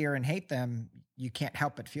you fear and hate them, you can't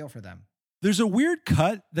help but feel for them. There's a weird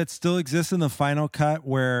cut that still exists in the final cut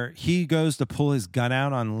where he goes to pull his gun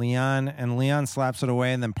out on Leon and Leon slaps it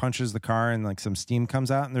away and then punches the car and like some steam comes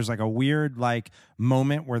out. And there's like a weird like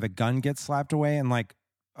moment where the gun gets slapped away and like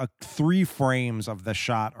 3 frames of the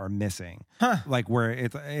shot are missing. Like where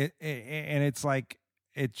and it's like,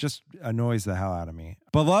 it just annoys the hell out of me.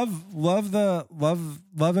 But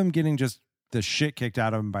love him getting just the shit kicked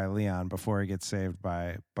out of him by Leon before he gets saved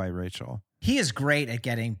by Rachel. He is great at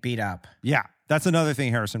getting beat up. Yeah, that's another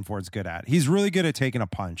thing Harrison Ford's good at. He's really good at taking a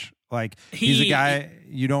punch. Like, he's a guy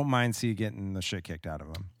you don't mind getting the shit kicked out of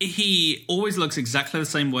him. He always looks exactly the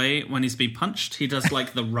same way when he's being punched. He does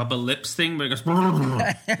like the rubber lips thing where he goes...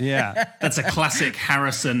 Yeah. That's a classic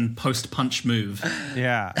Harrison post-punch move.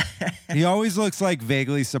 Yeah. He always looks like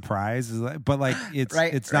vaguely surprised, but like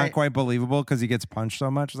it's not quite believable because he gets punched so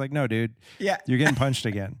much. It's like, no, dude. Yeah. You're getting punched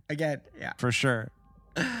again. Yeah. For sure.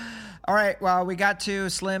 All right, well, we got to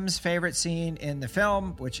Slim's favorite scene in the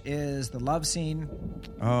film, which is the love scene.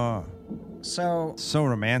 Oh. So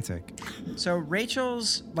romantic. So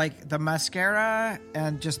Rachel's, like, the mascara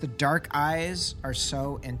and just the dark eyes are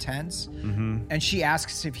so intense. And she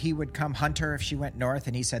asks if he would come hunt her if she went north,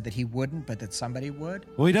 and he said that he wouldn't, but that somebody would.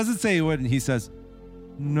 Well, he doesn't say he wouldn't. He says,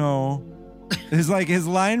 no. It's like his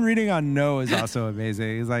line reading on no is also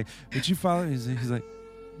amazing. He's like, would you follow? He's like,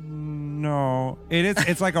 no.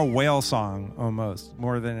 It's like a whale song almost,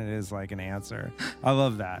 more than it is like an answer. I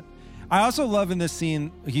love that. I also love in this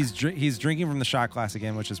scene, he's drinking from the shot glass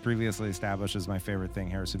again, which is previously established as my favorite thing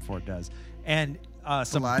Harrison Ford does. And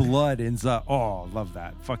some blood ends up. Oh, love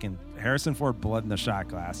that. Fucking Harrison Ford blood in the shot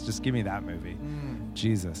glass. Just give me that movie.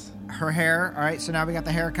 Jesus. Her hair. All right, so now we got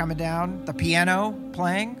the hair coming down. The piano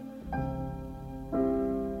playing.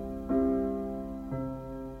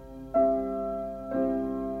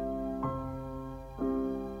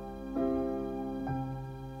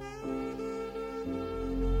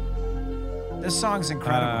 This song's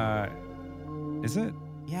incredible. Is it?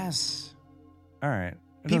 Yes. All right.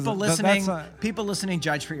 People listening,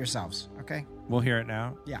 judge for yourselves. Okay. We'll hear it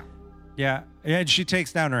now. Yeah. Yeah. And she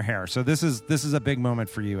takes down her hair. So this is a big moment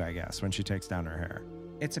for you, I guess, when she takes down her hair.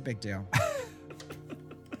 It's a big deal.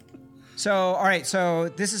 So, all right. So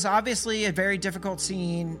this is obviously a very difficult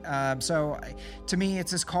scene. So to me,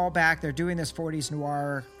 it's this callback. They're doing this 40s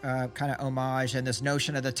noir kind of homage and this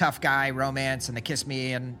notion of the tough guy romance and the kiss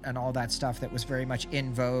me and all that stuff that was very much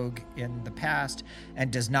in vogue in the past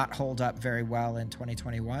and does not hold up very well in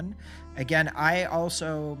 2021. Again, I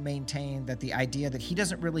also maintain that the idea that he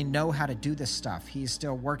doesn't really know how to do this stuff. He's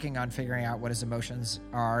still working on figuring out what his emotions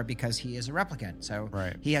are because he is a replicant. So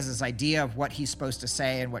he has this idea of what he's supposed to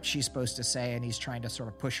say and what she's supposed to say, and he's trying to sort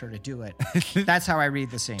of push her to do it. That's how I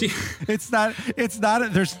read the scene.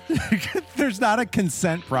 There's not a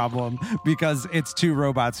consent problem because it's two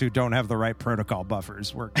robots who don't have the right protocol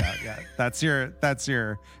buffers worked out yet. That's your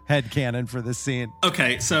headcanon for this scene.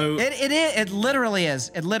 Okay, so it literally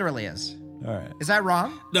is. It literally is. All right. Is that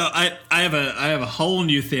wrong? No, I have a whole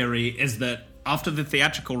new theory. Is that after the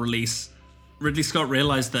theatrical release, Ridley Scott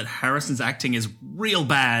realized that Harrison's acting is real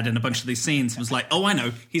bad in a bunch of these scenes. He was like, oh, I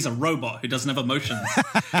know, he's a robot who doesn't have emotions.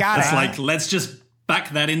 It's like, let's just back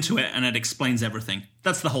that into it, and it explains everything.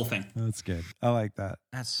 That's the whole thing. That's good. I like that.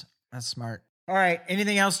 That's smart. All right.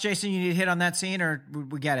 Anything else, Jason, you need to hit on that scene, or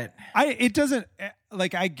we get it? It doesn't,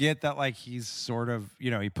 like, I get that, like, he's sort of,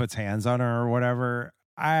 he puts hands on her or whatever.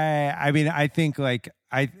 I mean, I think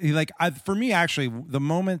for me, actually, the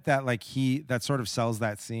moment that that sort of sells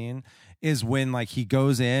that scene is when like he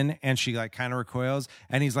goes in and she like kind of recoils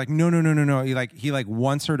and he's like, no. He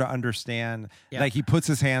wants her to understand. Yeah. Like he puts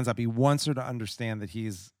his hands up. He wants her to understand that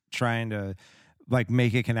he's trying to like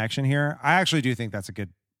make a connection here. I actually do think that's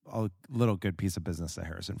a little good piece of business that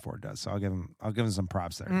Harrison Ford does. So I'll give him some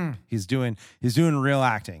props there. He's doing real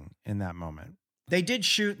acting in that moment. They did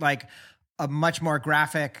shoot like a much more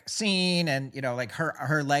graphic scene and, like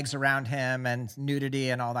her legs around him and nudity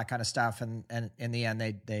and all that kind of stuff. And in the end,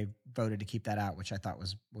 they voted to keep that out, which I thought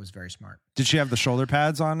was very smart. Did she have the shoulder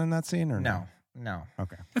pads on in that scene or no?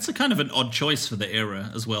 Okay. That's a kind of an odd choice for the era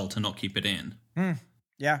as well to not keep it in.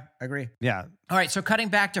 Yeah, agree. Yeah. All right. So cutting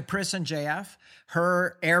back to Pris and JF,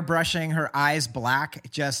 her airbrushing, her eyes black,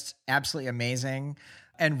 just absolutely amazing.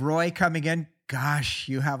 And Roy coming in, gosh,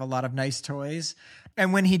 you have a lot of nice toys.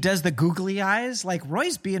 And when he does the googly eyes, like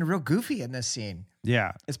Roy's being real goofy in this scene.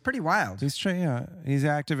 Yeah. It's pretty wild. He's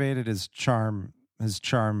activated his charm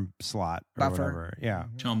slot or buffer. Whatever. Yeah.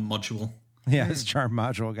 Charm module. Yeah, his charm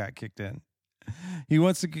module got kicked in. He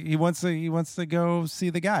wants to go see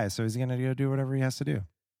the guy, so he's going to go do whatever he has to do.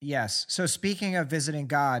 Yes. So speaking of visiting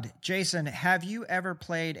God, Jason, have you ever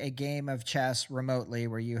played a game of chess remotely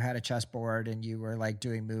where you had a chessboard and you were like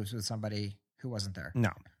doing moves with somebody who wasn't there? No.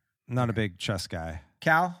 Not a big chess guy.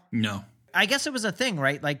 Cal? No. I guess it was a thing,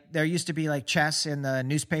 right? Like there used to be like chess in the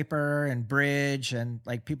newspaper and bridge and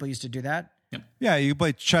like people used to do that. Yep. Yeah, you could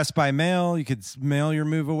play chess by mail. You could mail your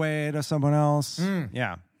move away to someone else.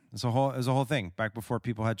 Yeah. It was a whole thing back before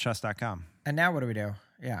people had chess.com. And now what do we do?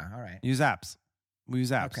 Yeah, all right. Use apps. We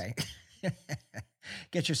use apps. Okay.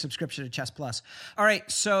 Get your subscription to Chess Plus. All right,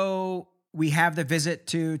 so we have the visit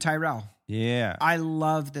to Tyrell. Yeah. I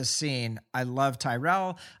love this scene. I love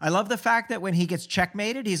Tyrell. I love the fact that when he gets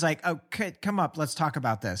checkmated, he's like, oh, come up, let's talk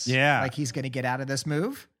about this. Yeah. Like he's going to get out of this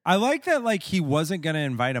move. I like that, like, he wasn't going to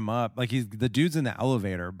invite him up. Like, the dude's in the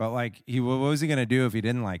elevator, but, like, what was he going to do if he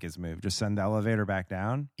didn't like his move? Just send the elevator back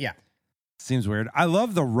down? Yeah. Seems weird. I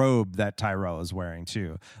love the robe that Tyrell is wearing,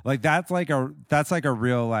 too. Like, that's like a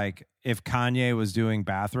real, like, if Kanye was doing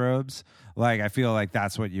bathrobes, like, I feel like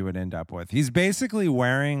that's what you would end up with. He's basically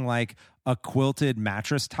wearing, like, a quilted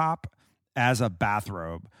mattress top as a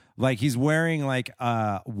bathrobe. Like he's wearing like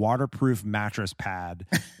a waterproof mattress pad,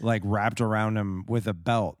 like wrapped around him with a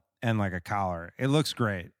belt and like a collar. It looks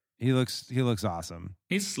great. He looks awesome.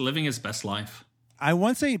 He's living his best life. I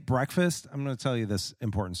once ate breakfast. I'm going to tell you this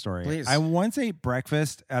important story. Please. I once ate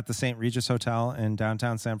breakfast at the St. Regis Hotel in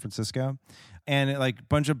downtown San Francisco, and a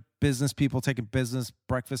bunch of business people taking business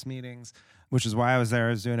breakfast meetings, which is why I was there.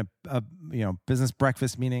 I was doing a business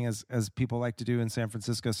breakfast meeting as people like to do in San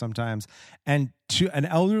Francisco sometimes. And an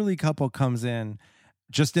elderly couple comes in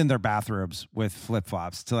just in their bathrobes with flip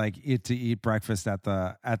flops to eat breakfast at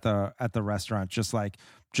the restaurant.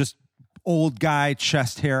 Just old guy,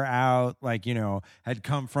 chest hair out, had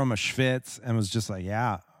come from a Schwitz and was just like,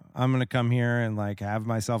 yeah, I'm going to come here and have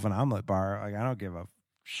myself an omelet bar. I don't give a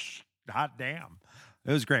hot damn.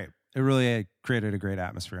 It was great. It really created a great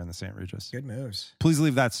atmosphere in the St. Regis. Good moves. Please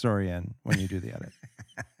leave that story in when you do the edit.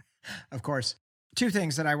 Of course. Two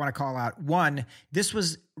things that I want to call out. One, this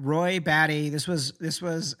was Roy Batty. This was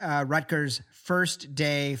Rutger's first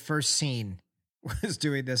scene was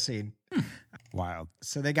doing this scene. Wild.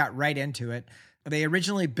 So they got right into it. They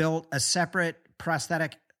originally built a separate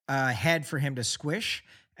prosthetic head for him to squish,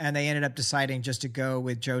 and they ended up deciding just to go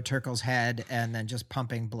with Joe Turkel's head and then just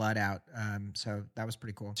pumping blood out. So that was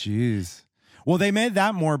pretty cool. Jeez. Well, they made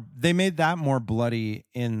that more bloody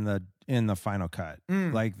in the final cut.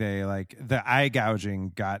 The eye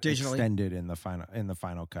gouging got digitally extended in the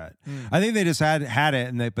final cut. I think they just had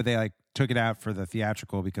it, but they took it out for the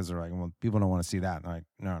theatrical because they're like, well, people don't want to see that. And they're like,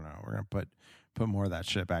 no, we're gonna put more of that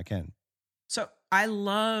shit back in. So I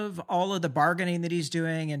love all of the bargaining that he's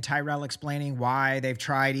doing and Tyrell explaining why they've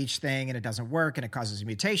tried each thing and it doesn't work and it causes a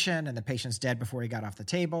mutation and the patient's dead before he got off the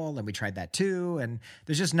table and we tried that too. And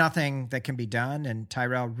there's just nothing that can be done. And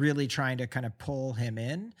Tyrell really trying to kind of pull him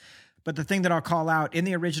in. But the thing that I'll call out in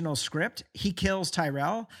the original script, he kills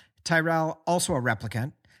Tyrell. Tyrell, also a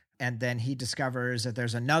replicant. And then he discovers that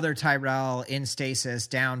there's another Tyrell in stasis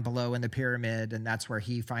down below in the pyramid. And that's where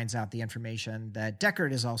he finds out the information that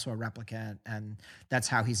Deckard is also a replicant. And that's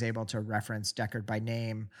how he's able to reference Deckard by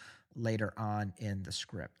name later on in the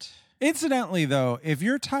script. Incidentally, though, if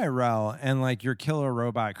you're Tyrell and your killer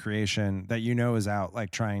robot creation that is out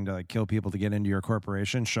trying to kill people to get into your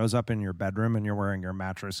corporation shows up in your bedroom and you're wearing your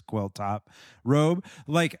mattress quilt top robe,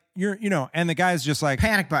 you're and the guy's just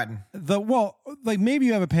panic button. Maybe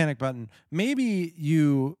you have a panic button. Maybe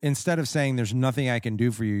you, instead of saying there's nothing I can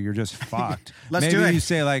do for you, you're just fucked. Let's maybe do it. You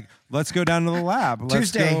say let's go down to the lab.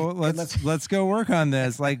 Tuesday. Let's go work on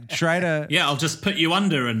this. Try to. Yeah, I'll just put you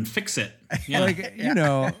under and fix it.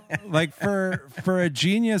 Yeah. For a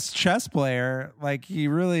genius chess player, he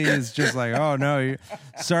really is just oh no,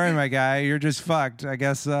 sorry my guy, you're just fucked. I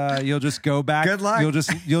guess you'll just go back. Good luck.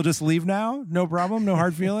 You'll just leave now. No problem. No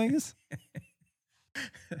hard feelings.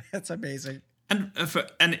 That's amazing.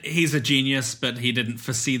 And he's a genius, but he didn't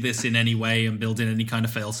foresee this in any way and build in any kind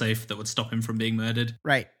of failsafe that would stop him from being murdered.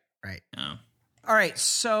 Right. Oh. All right,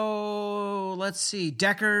 so let's see.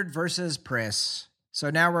 Deckard versus Pris. So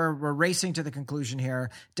now we're racing to the conclusion here.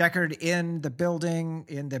 Deckard in the building,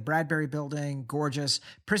 in the Bradbury building, gorgeous.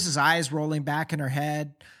 Pris's eyes rolling back in her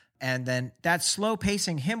head. And then that slow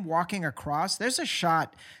pacing, him walking across. There's a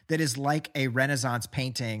shot that is like a Renaissance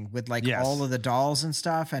painting with Yes. all of the dolls and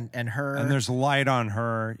stuff and her. And there's light on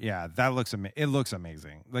her. Yeah, that looks it looks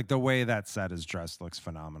amazing. The way that set is dressed looks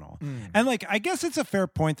phenomenal. And I guess it's a fair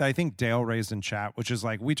point that I think Dale raised in chat, which is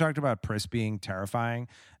we talked about Pris being terrifying.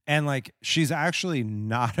 And she's actually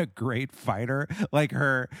not a great fighter.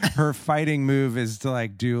 Her fighting move is to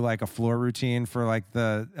do a floor routine for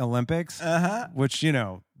the Olympics, which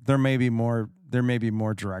there may be more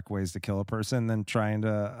direct ways to kill a person than trying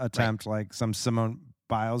to attempt some Simone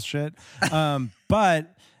Biles shit.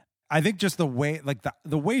 But I think just the way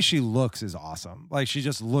the way she looks is awesome. She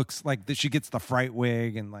just looks she gets the fright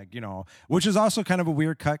wig and which is also kind of a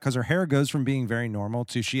weird cut because her hair goes from being very normal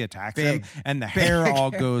to she attacks him and the hair all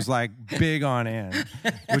goes big on end,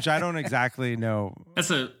 which I don't exactly know. It's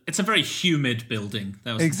a very humid building.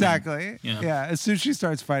 That was exactly. Yeah. As soon as she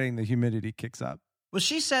starts fighting, the humidity kicks up. Well,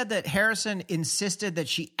 she said that Harrison insisted that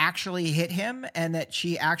she actually hit him and that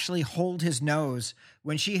she actually hold his nose.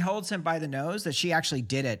 When she holds him by the nose, that she actually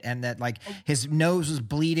did it and that his nose was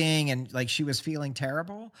bleeding and she was feeling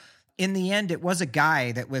terrible. In the end, it was a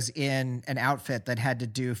guy that was in an outfit that had to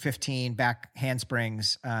do 15 back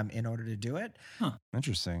handsprings in order to do it. Huh.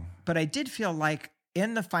 Interesting. But I did feel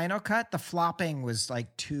in the final cut, the flopping was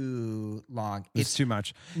too long. It's too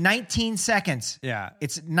much. 19 seconds. Yeah.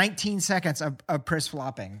 It's 19 seconds of Pris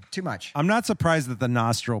flopping. Too much. I'm not surprised that the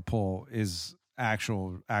nostril pull is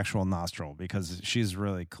actual nostril because she's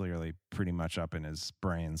really clearly pretty much up in his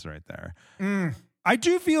brains right there. I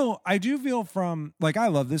do feel from I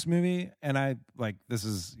love this movie and this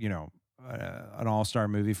is, an all-star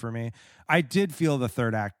movie for me. I did feel the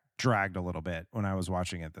third act dragged a little bit when I was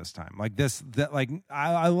watching it this time. Like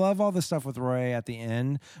I love all the stuff with Roy at the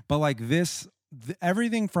end, but like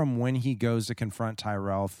everything from when he goes to confront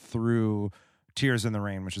Tyrell through Tears in the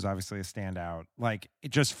Rain, which is obviously a standout. Like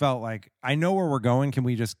it just felt like I know where we're going. Can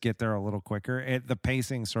we just get there a little quicker? The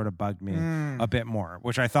pacing sort of bugged me a bit more,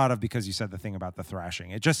 which I thought of because you said the thing about the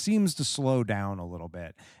thrashing. It just seems to slow down a little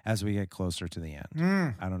bit as we get closer to the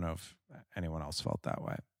end. I don't know if anyone else felt that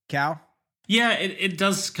way. Cal? Yeah, it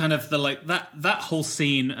does kind of that whole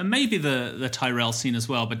scene, and maybe the Tyrell scene as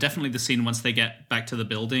well, but definitely the scene once they get back to the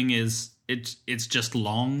building it's just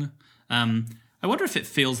long. I wonder if it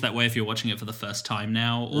feels that way if you're watching it for the first time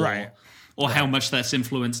now, or how much that's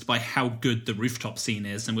influenced by how good the rooftop scene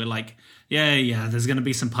is. And we're like, yeah, there's going to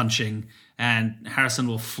be some punching, and Harrison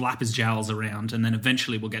will flap his jowls around, and then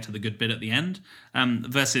eventually we'll get to the good bit at the end.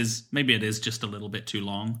 Versus maybe it is just a little bit too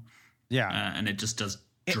long. Yeah, and it just does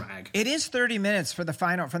drag. It is 30 minutes for the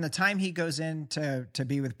final, from the time he goes in to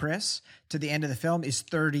be with Pris to the end of the film is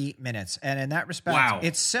 30 minutes. And in that respect,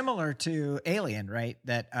 it's similar to Alien, right?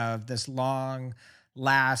 That of this long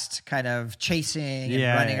last kind of chasing and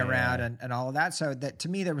running around and all of that. So that to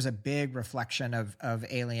me, there was a big reflection of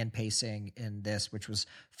Alien pacing in this, which was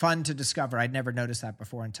fun to discover. I'd never noticed that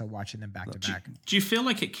before until watching them back to back. Do you feel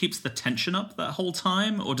like it keeps the tension up that whole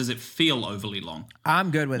time, or does it feel overly long? I'm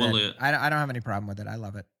good with it. I don't have any problem with it. I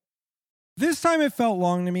love it. This time it felt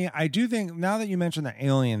long to me. I do think, now that you mentioned the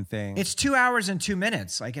Alien thing, it's 2 hours and 2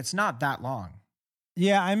 minutes. Like, it's not that long.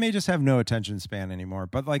 Yeah, I may just have no attention span anymore.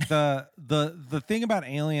 But like the thing about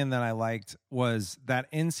Alien that I liked was that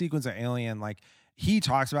in sequence of Alien, like he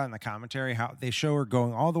talks about in the commentary how they show her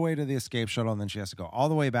going all the way to the escape shuttle, and then she has to go all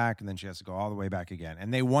the way back, and then she has to go all the way back again.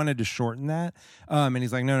 And they wanted to shorten that. And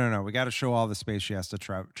he's like, no, we got to show all the space she has to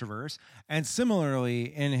traverse. And similarly,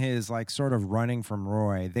 in his like sort of running from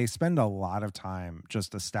Roy, they spend a lot of time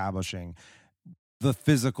just establishing the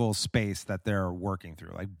physical space that they're working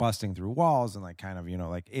through, like busting through walls and like kind of,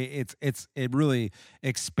 like it really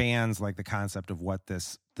expands like the concept of what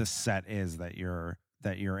this set is that you're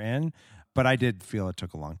in. But I did feel it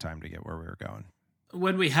took a long time to get where we were going.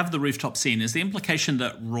 When we have the rooftop scene, is the implication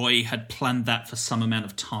that Roy had planned that for some amount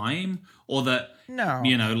of time, or that, no,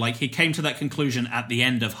 like he came to that conclusion at the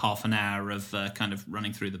end of half an hour of kind of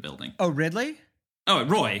running through the building? Oh, Ridley? Oh,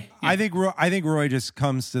 Roy. Yeah. I think Roy just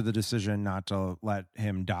comes to the decision not to let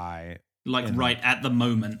him die. Like at the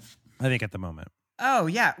moment. I think at the moment. Oh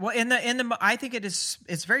yeah. Well, in the I think it's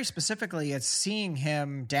very specifically, it's seeing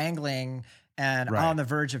him dangling and on the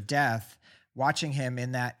verge of death, watching him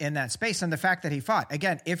in that space, and the fact that he fought.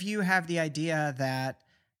 Again, if you have the idea that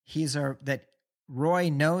that Roy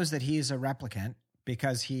knows that he's a replicant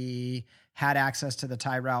because he had access to the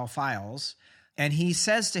Tyrell files. And he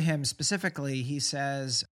says to him specifically,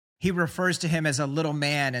 he refers to him as a little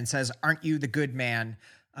man and says, "Aren't you the good man?"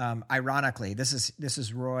 Ironically, this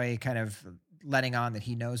is Roy kind of letting on that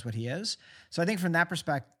he knows what he is. So I think from that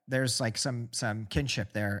perspective, there's like some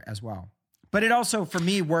kinship there as well. But it also, for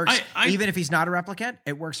me, works even if he's not a replicant.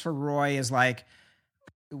 It works for Roy as like,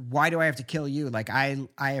 why do I have to kill you? Like I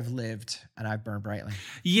have lived and I've burned brightly.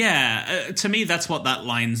 Yeah, to me, that's what that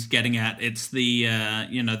line's getting at. It's the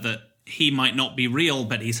that he might not be real,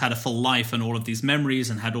 but he's had a full life and all of these memories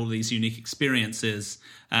and had all these unique experiences.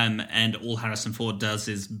 And all Harrison Ford does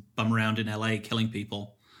is bum around in LA killing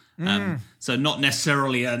people. So not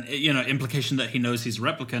necessarily an implication that he knows he's a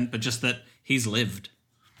replicant, but just that he's lived.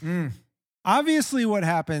 Obviously, what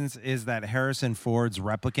happens is that Harrison Ford's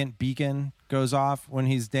replicant beacon goes off when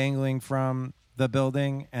he's dangling from the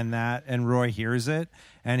building, and Roy hears it,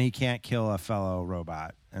 and he can't kill a fellow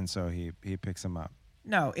robot, and so he picks him up.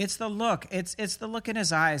 No, it's the look. It's the look in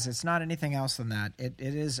his eyes. It's not anything else than that. It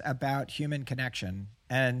is about human connection.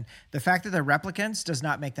 And the fact that they're replicants does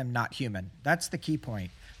not make them not human. That's the key point.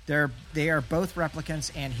 They are both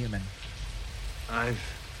replicants and human. I've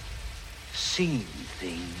seen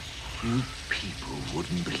things you people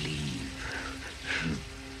wouldn't believe.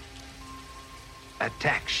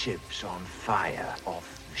 Attack ships on fire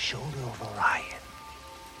off the shoulder of Orion.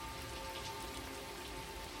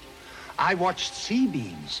 I watched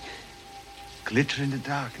C-beams glitter in the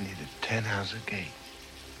dark near the Tannhauser Gate.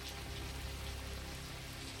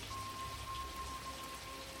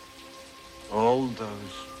 All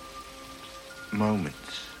those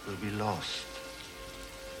moments will be lost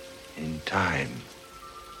in time.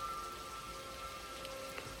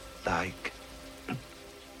 Like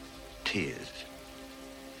tears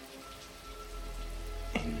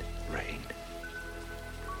in rain.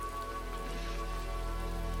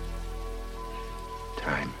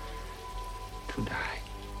 Time to die.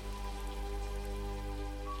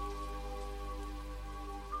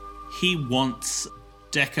 he wants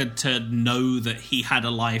Deckard to know that he had a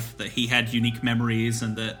life, that he had unique memories,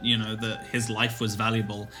 and that, you know, that his life was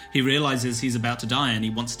valuable. He realizes he's about to die, and he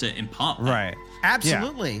wants to impart that. Right.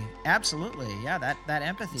 Absolutely. Absolutely. Yeah, that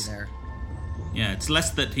empathy there. Yeah, it's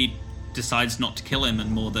less that he decides not to kill him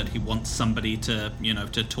and more that he wants somebody to, you know,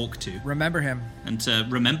 to talk to. Remember him. And to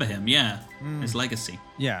remember him, yeah. His legacy.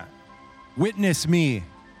 Yeah. Witness me.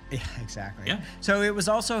 Yeah, exactly. Yeah. So it was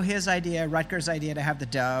also his idea, Rutger's idea, to have the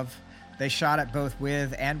dove. They shot it both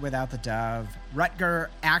with and without the dove. Rutger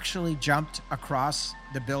actually jumped across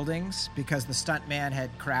the buildings because the stuntman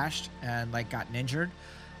had crashed and like gotten injured.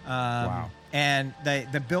 Wow. And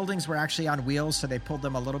the buildings were actually on wheels, so they pulled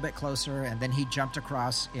them a little bit closer, and then he jumped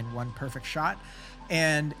across in one perfect shot.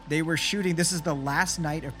 And they were shooting, this is the last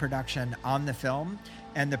night of production on the film,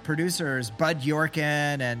 and the producers, Bud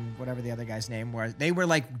Yorkin and whatever the other guy's name was, they were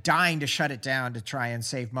like dying to shut it down to try and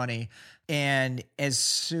save money. And as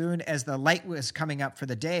soon as the light was coming up for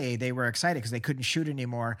the day, they were excited because they couldn't shoot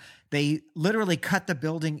anymore. They literally cut the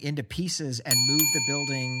building into pieces and moved the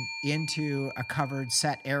building into a covered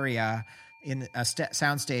set area in a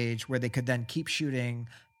soundstage where they could then keep shooting.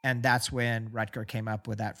 And that's when Rutger came up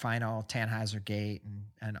with that final Tannhäuser Gate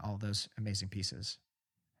and all those amazing pieces.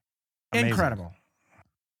 Amazing. Incredible.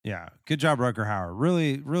 Yeah. Good job, Rutger Hauer.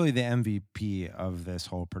 Really, really the MVP of this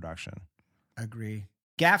whole production. Agree.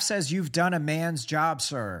 Gaff says, "You've done a man's job,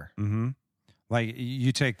 sir." Mm-hmm. Like,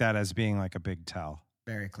 you take that as being like a big tell.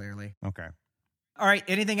 Very clearly. Okay. All right.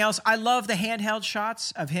 Anything else? I love the handheld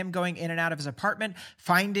shots of him going in and out of his apartment,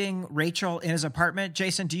 finding Rachel in his apartment.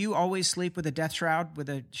 Jason, do you always sleep with a death shroud with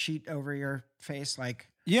a sheet over your face? Like,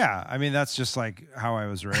 yeah. I mean, that's just like how I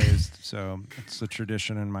was raised. So it's the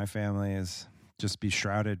tradition in my family is just be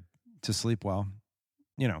shrouded to sleep well.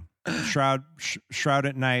 You know, shroud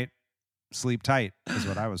at night, sleep tight is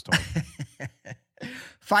what I was told.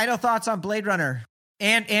 Final thoughts on Blade Runner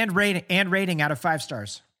and rating out of 5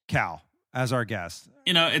 stars. Cal, as our guest.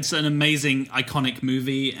 You know, it's an amazing, iconic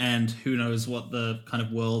movie, and who knows what the kind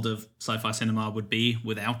of world of sci-fi cinema would be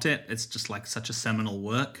without it. It's just like such a seminal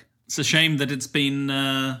work. It's a shame that it's been,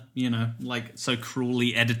 like so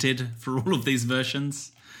cruelly edited for all of these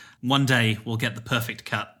versions. One day we'll get the perfect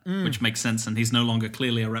cut, which makes sense, and he's no longer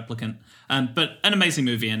clearly a replicant. But an amazing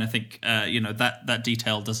movie, and I think that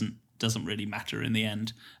detail doesn't really matter in the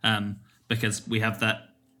end, because we have that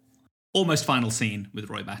almost final scene with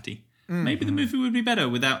Roy Batty. Maybe the movie would be better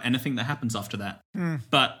without anything that happens after that.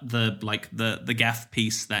 But the gaff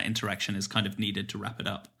piece, that interaction is kind of needed to wrap it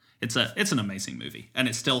up. It's an amazing movie, and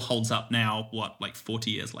it still holds up now.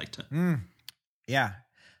 40 years later? Yeah,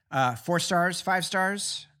 4 stars, 5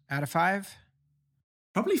 stars out of 5.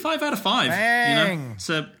 Probably 5 out of 5. Bang. You know, it's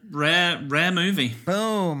a rare movie.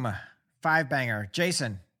 Boom, 5 banger.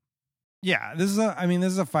 Jason. Yeah, this is a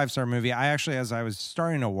 5-star movie. I actually, as I was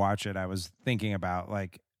starting to watch it, I was thinking about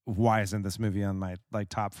like, why isn't this movie on my like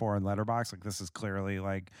top 4 in Letterboxd? Like, this is clearly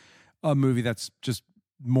like a movie that's just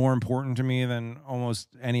more important to me than almost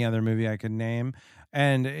any other movie I could name.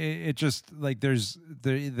 And it just like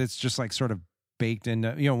that's just like sort of baked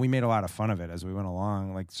into, you know, we made a lot of fun of it as we went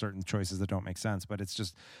along, like certain choices that don't make sense, but it's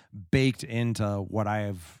just baked into what I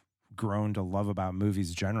have grown to love about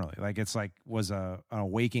movies generally. Like, it's like was an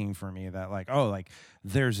awakening for me that like, oh, like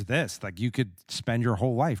there's this, like you could spend your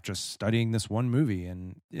whole life just studying this one movie,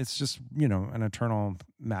 and it's just, you know, an eternal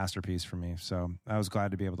masterpiece for me. So I was glad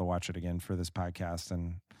to be able to watch it again for this podcast,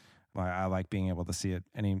 and I like being able to see it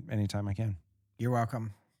anytime I can. You're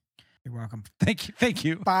welcome. You're welcome. Thank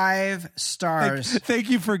you. 5 stars. Thank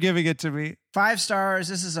you for giving it to me. 5 stars.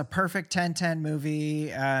 This is a perfect 10-10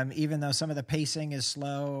 movie. Even though some of the pacing is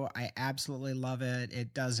slow, I absolutely love it.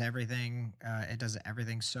 It does everything. It does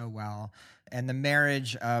everything so well. And the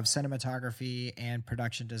marriage of cinematography and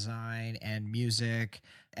production design and music,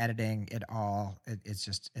 editing,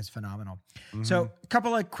 it's phenomenal. Mm-hmm. So a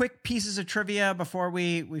couple of quick pieces of trivia before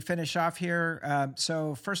we finish off here.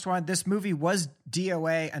 So first one, this movie was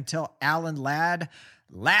DOA until Alan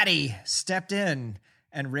Laddie stepped in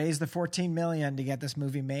and raised the $14 million to get this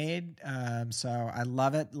movie made. So I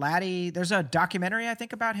love it. Laddie, there's a documentary, I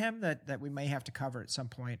think, about him that we may have to cover at some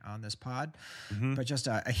point on this pod, but just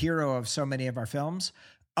a hero of so many of our films.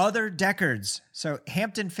 Other Deckards. So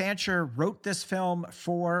Hampton Fancher wrote this film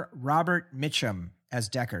for Robert Mitchum as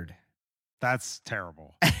Deckard. That's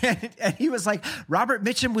terrible. And he was like, Robert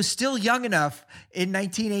Mitchum was still young enough in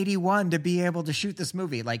 1981 to be able to shoot this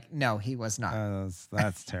movie. Like, no, he was not.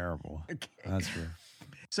 That's terrible. Okay. That's true.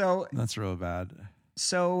 So that's real bad.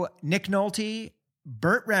 So Nick Nolte,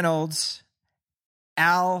 Burt Reynolds,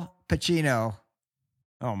 Al Pacino.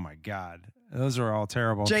 Oh my God. Those are all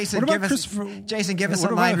terrible. Jason, what about give us a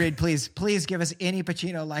line read, please. Please give us any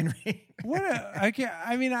Pacino line read.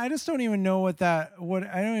 I just don't even know what that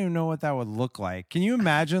would look like. Can you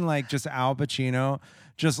imagine like just Al Pacino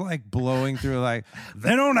just like blowing through like,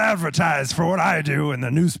 they don't advertise for what I do in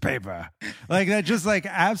the newspaper. Like that, just like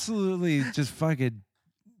absolutely just fucking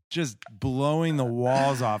just blowing the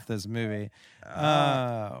walls off this movie.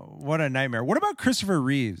 What a nightmare. What about Christopher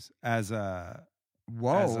Reeves as a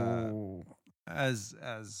Deckard?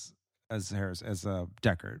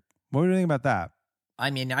 What do you think about that?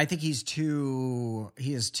 I mean, I think he is too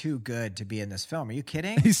good to be in this film. Are you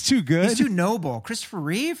kidding? He's too good? He's too noble. Christopher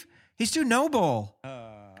Reeve? He's too noble.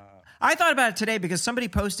 I thought about it today because somebody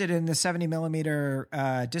posted in the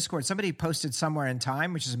 70mm Discord, somebody posted Somewhere in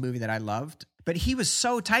Time, which is a movie that I loved. But he was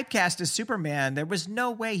so typecast as Superman, there was no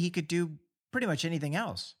way he could do pretty much anything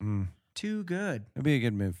else. Too good. It'd be a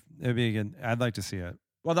good move. I'd like to see it.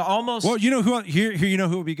 Well, you know who here you know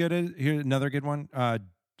who would be good at here? Another good one.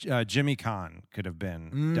 Jimmy Caan could have been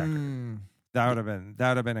Deckard. That would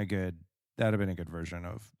have been a good version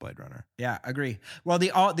of Blade Runner. Yeah, agree. Well,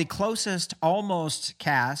 the closest almost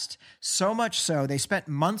cast, so much so they spent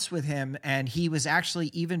months with him, and he was actually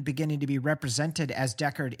even beginning to be represented as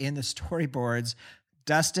Deckard in the storyboards.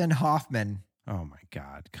 Dustin Hoffman. Oh my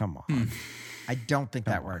God! Come on. I don't think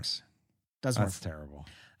that works. Doesn't work. That's terrible.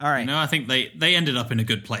 All right. I think they ended up in a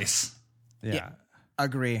good place. Yeah.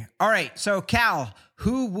 Agree. All right. So, Cal,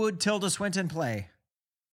 who would Tilda Swinton play?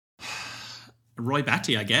 Roy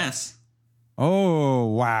Batty, I guess. Oh,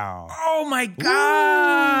 wow. Oh, my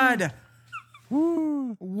God.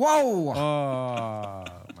 Woo. Whoa. Oh,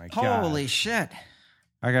 my God. Holy shit.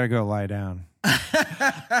 I got to go lie down. But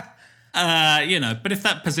if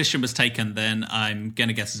that position was taken, then I'm going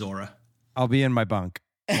to guess Zora. I'll be in my bunk.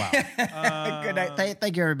 Wow. Good night.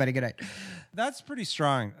 Thank you, everybody. Good night. That's pretty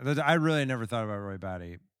strong. I really never thought about Roy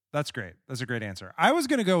Batty. That's great. That's a great answer. I was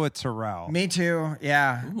going to go with Terrell. Me too.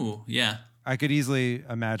 Yeah. Ooh, yeah. I could easily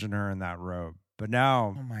imagine her in that robe. But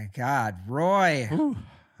now... Oh, my God. Roy. Ooh,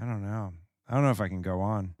 I don't know. I don't know if I can go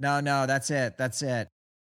on. No, that's it. That's it.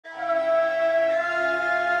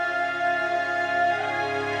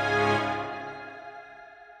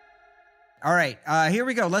 All right, here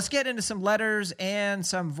we go. Let's get into some letters and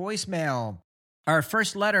some voicemail. Our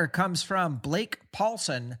first letter comes from Blake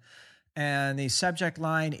Paulson, and the subject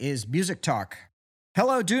line is Music Talk.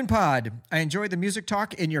 Hello, Dune Pod. I enjoyed the music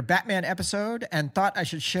talk in your Batman episode and thought I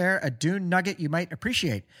should share a Dune nugget you might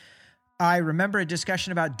appreciate. I remember a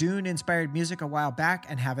discussion about Dune-inspired music a while back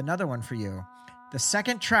and have another one for you. The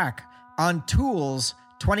second track on Tool's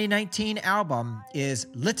 2019 album is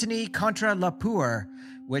Litanie contre la peur,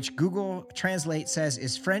 which Google Translate says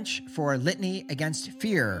is French for litany against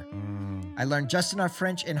fear. I learned just enough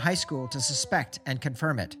French in high school to suspect and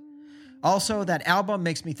confirm it. Also, that album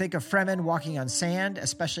makes me think of Fremen walking on sand,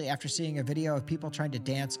 especially after seeing a video of people trying to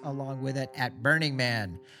dance along with it at Burning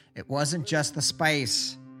Man. It wasn't just the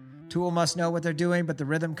spice. Tool must know what they're doing, but the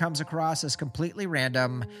rhythm comes across as completely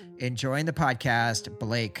random. Enjoying the podcast,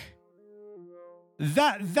 Blake.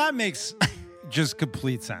 That makes just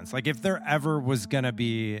complete sense. Like, if there ever was going to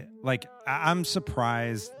be, like, I'm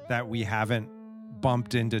surprised that we haven't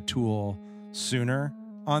bumped into Tool sooner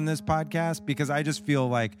on this podcast, because I just feel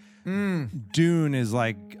like Dune is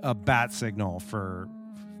like a bat signal for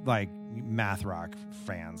like math rock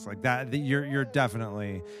fans. Like that, you're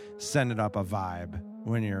definitely sending up a vibe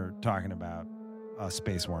when you're talking about a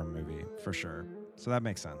Space Worm movie for sure. So that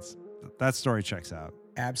makes sense. That story checks out.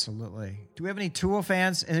 Absolutely. Do we have any Tool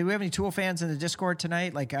fans? Do we have any Tool fans in the Discord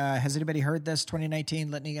tonight? Like, has anybody heard this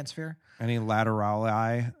 2019 Litany Against Fear? Any lateral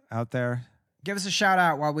eye out there? Give us a shout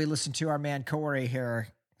out while we listen to our man Corey here.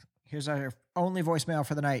 Here's our only voicemail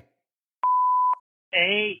for the night.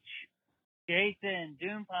 Jason,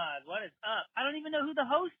 Dune Pod, what is up? I don't even know who the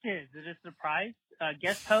host is. Is it a surprise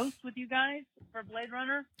guest host with you guys for Blade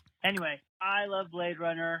Runner? Anyway, I love Blade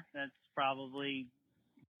Runner. That's probably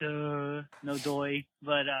no doy.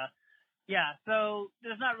 But yeah, so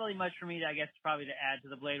there's not really much for me, I guess, probably to add to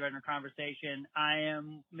the Blade Runner conversation. I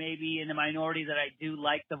am maybe in the minority that I do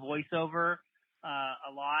like the voiceover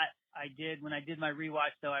a lot. When I did my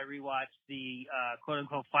rewatch, though, I rewatched the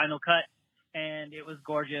quote-unquote final cut, and it was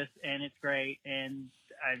gorgeous, and it's great, and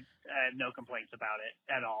I have no complaints about it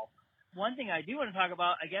at all. One thing I do want to talk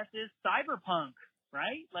about, I guess, is cyberpunk,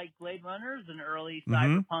 right? Like Blade Runner is an early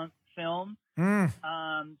cyberpunk film.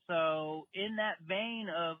 So in that vein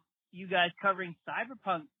of you guys covering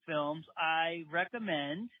cyberpunk films, I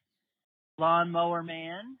recommend Lawnmower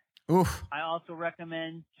Man. Oof. I also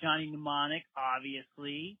recommend Johnny Mnemonic,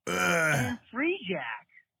 obviously, and Free Jack.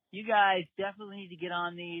 You guys definitely need to get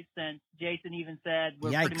on these, since Jason even said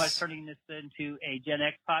we're pretty much turning this into a Gen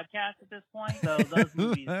X podcast at this point. So those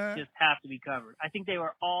movies just have to be covered. I think they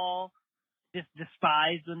were all just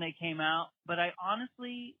despised when they came out, but I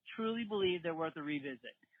honestly, truly believe they're worth a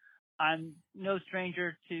revisit. I'm no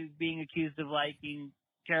stranger to being accused of liking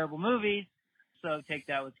terrible movies, so take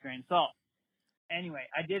that with a grain of salt. Anyway,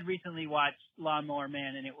 I did recently watch Lawnmower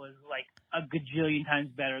Man, and it was like a gajillion times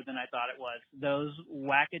better than I thought it was. Those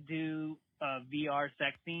wackadoo VR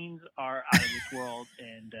sex scenes are out of this world,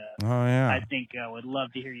 and I think I would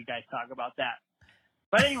love to hear you guys talk about that.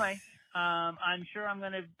 But anyway, I'm sure I'm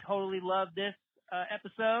going to totally love this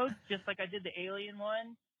episode, just like I did the Alien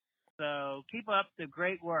one. So keep up the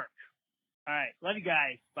great work. All right. Love you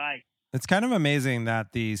guys. Bye. It's kind of amazing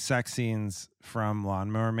that the sex scenes from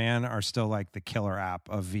Lawnmower Man are still like the killer app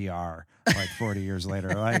of VR, like 40 years later.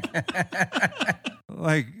 Like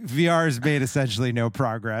VR has made essentially no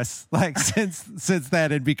progress, like since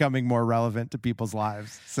that and becoming more relevant to people's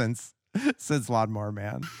lives since Lawnmower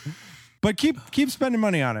Man. But keep spending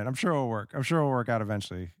money on it. I'm sure it'll work. I'm sure it'll work out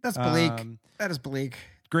eventually. That's bleak. That is bleak.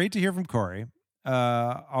 Great to hear from Corey.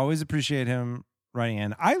 Always appreciate him writing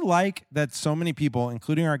in. I like that so many people,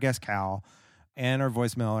 including our guest Cal and our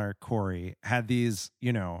voicemailer Corey, had these,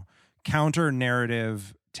 counter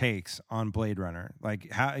narrative takes on Blade Runner.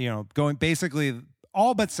 Like how, going basically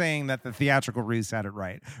all but saying that the theatrical release had it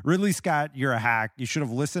right. Ridley Scott, you're a hack. You should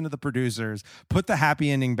have listened to the producers, put the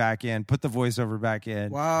happy ending back in, put the voiceover back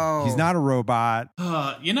in. Whoa. He's not a robot.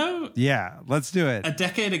 Yeah, let's do it. A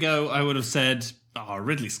decade ago, I would have said,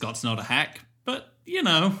 Ridley Scott's not a hack. But,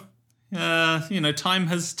 time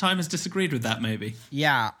has disagreed with that maybe.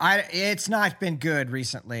 Yeah, it's not been good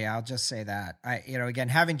recently. I'll just say that. Again,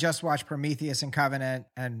 having just watched Prometheus and Covenant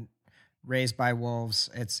and Raised by Wolves,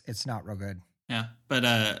 it's not real good. Yeah, but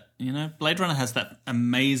Blade Runner has that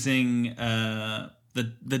amazing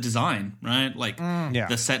the design, right? Like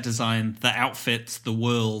the set design, the outfits, the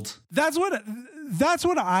world. That's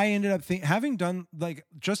what I ended up having done, like,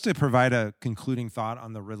 just to provide a concluding thought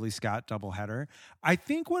on the Ridley Scott doubleheader. I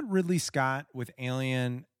think what Ridley Scott with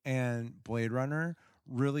Alien and Blade Runner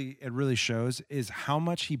really shows is how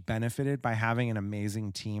much he benefited by having an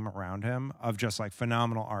amazing team around him of just like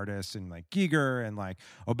phenomenal artists, and like Giger and like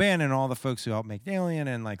O'Bannon and all the folks who helped make Alien,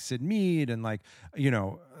 and like Sid Mead and like,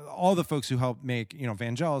 all the folks who helped make,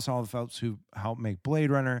 Vangelis, all the folks who helped make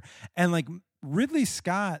Blade Runner. And like Ridley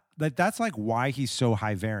Scott, that's like why he's so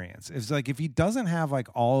high variance. It's like if he doesn't have like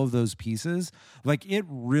all of those pieces, like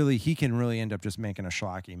he can really end up just making a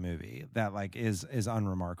schlocky movie that like is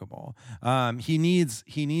unremarkable. He needs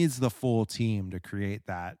the full team to create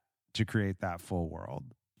that full world.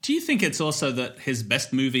 Do you think it's also that his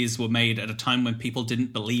best movies were made at a time when people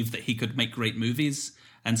didn't believe that he could make great movies,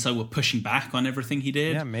 and so were pushing back on everything he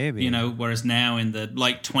did? Yeah, maybe. Whereas now in the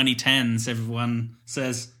 2010s, everyone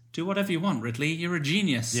says, do whatever you want, Ridley. You're a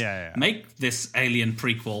genius. Yeah. Make this Alien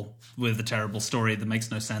prequel with a terrible story that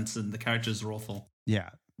makes no sense and the characters are awful. Yeah.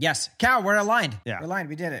 Yes. Cal, we're aligned. Yeah. We're aligned.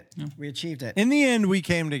 We did it. Yeah. We achieved it. In the end, we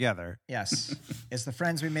came together. Yes. It's the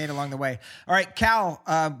friends we made along the way. All right, Cal,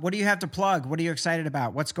 what do you have to plug? What are you excited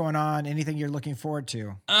about? What's going on? Anything you're looking forward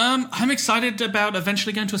to? I'm excited about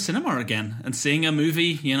eventually going to a cinema again and seeing a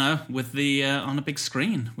movie, with the on a big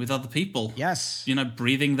screen with other people. Yes.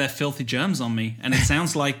 Breathing their filthy germs on me. And it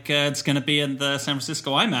sounds like it's going to be in the San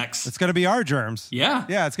Francisco IMAX. It's going to be our germs. Yeah.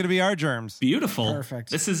 Yeah, it's going to be our germs. Beautiful. Perfect.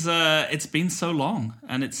 This is, it's been so long,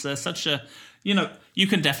 and it's such a, you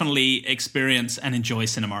can definitely experience and enjoy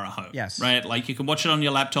cinema at home. Yes. Right? Like you can watch it on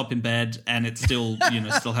your laptop in bed and it still,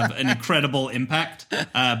 still have an incredible impact.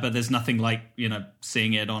 But there's nothing like,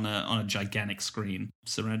 seeing it on a gigantic screen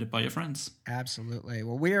surrounded by your friends. Absolutely.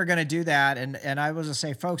 Well, we are going to do that. And I will just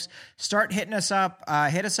say, folks, start hitting us up.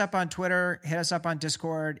 Hit us up on Twitter. Hit us up on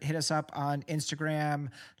Discord. Hit us up on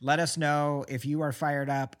Instagram. Let us know if you are fired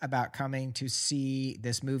up about coming to see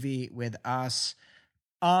this movie with us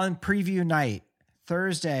on preview night,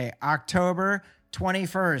 Thursday, October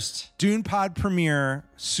 21st. Dune Pod premiere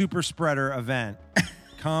super spreader event.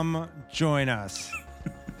 Come join us.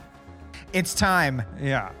 It's time.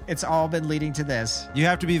 Yeah. It's all been leading to this. You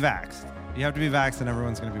have to be vaxxed. And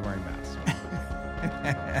everyone's going to be wearing masks.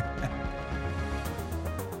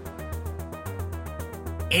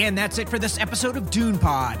 And that's it for this episode of Dune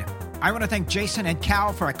Pod. I want to thank Jason and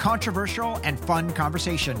Cal for a controversial and fun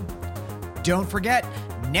conversation. Don't forget,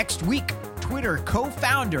 next week, Twitter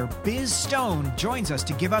co-founder Biz Stone joins us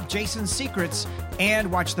to give up Jason's secrets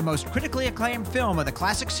and watch the most critically acclaimed film of the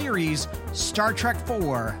classic series, Star Trek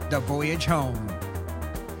IV: The Voyage Home.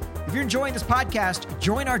 If you're enjoying this podcast,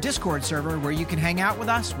 join our Discord server where you can hang out with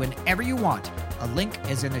us whenever you want. A link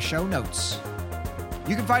is in the show notes.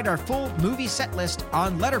 You can find our full movie set list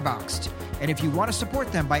on Letterboxd, and if you want to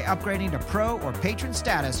support them by upgrading to pro or patron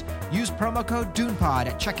status, use promo code DunePod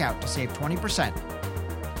at checkout to save 20%.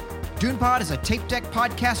 DunePod is a Tape Deck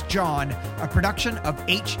Podcast John, a production of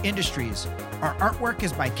H Industries. Our artwork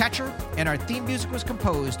is by Catcher, and our theme music was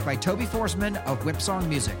composed by Toby Forsman of Whipsong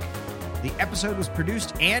Music. The episode was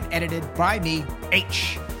produced and edited by me,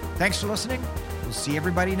 H. Thanks for listening. We'll see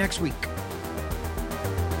everybody next week.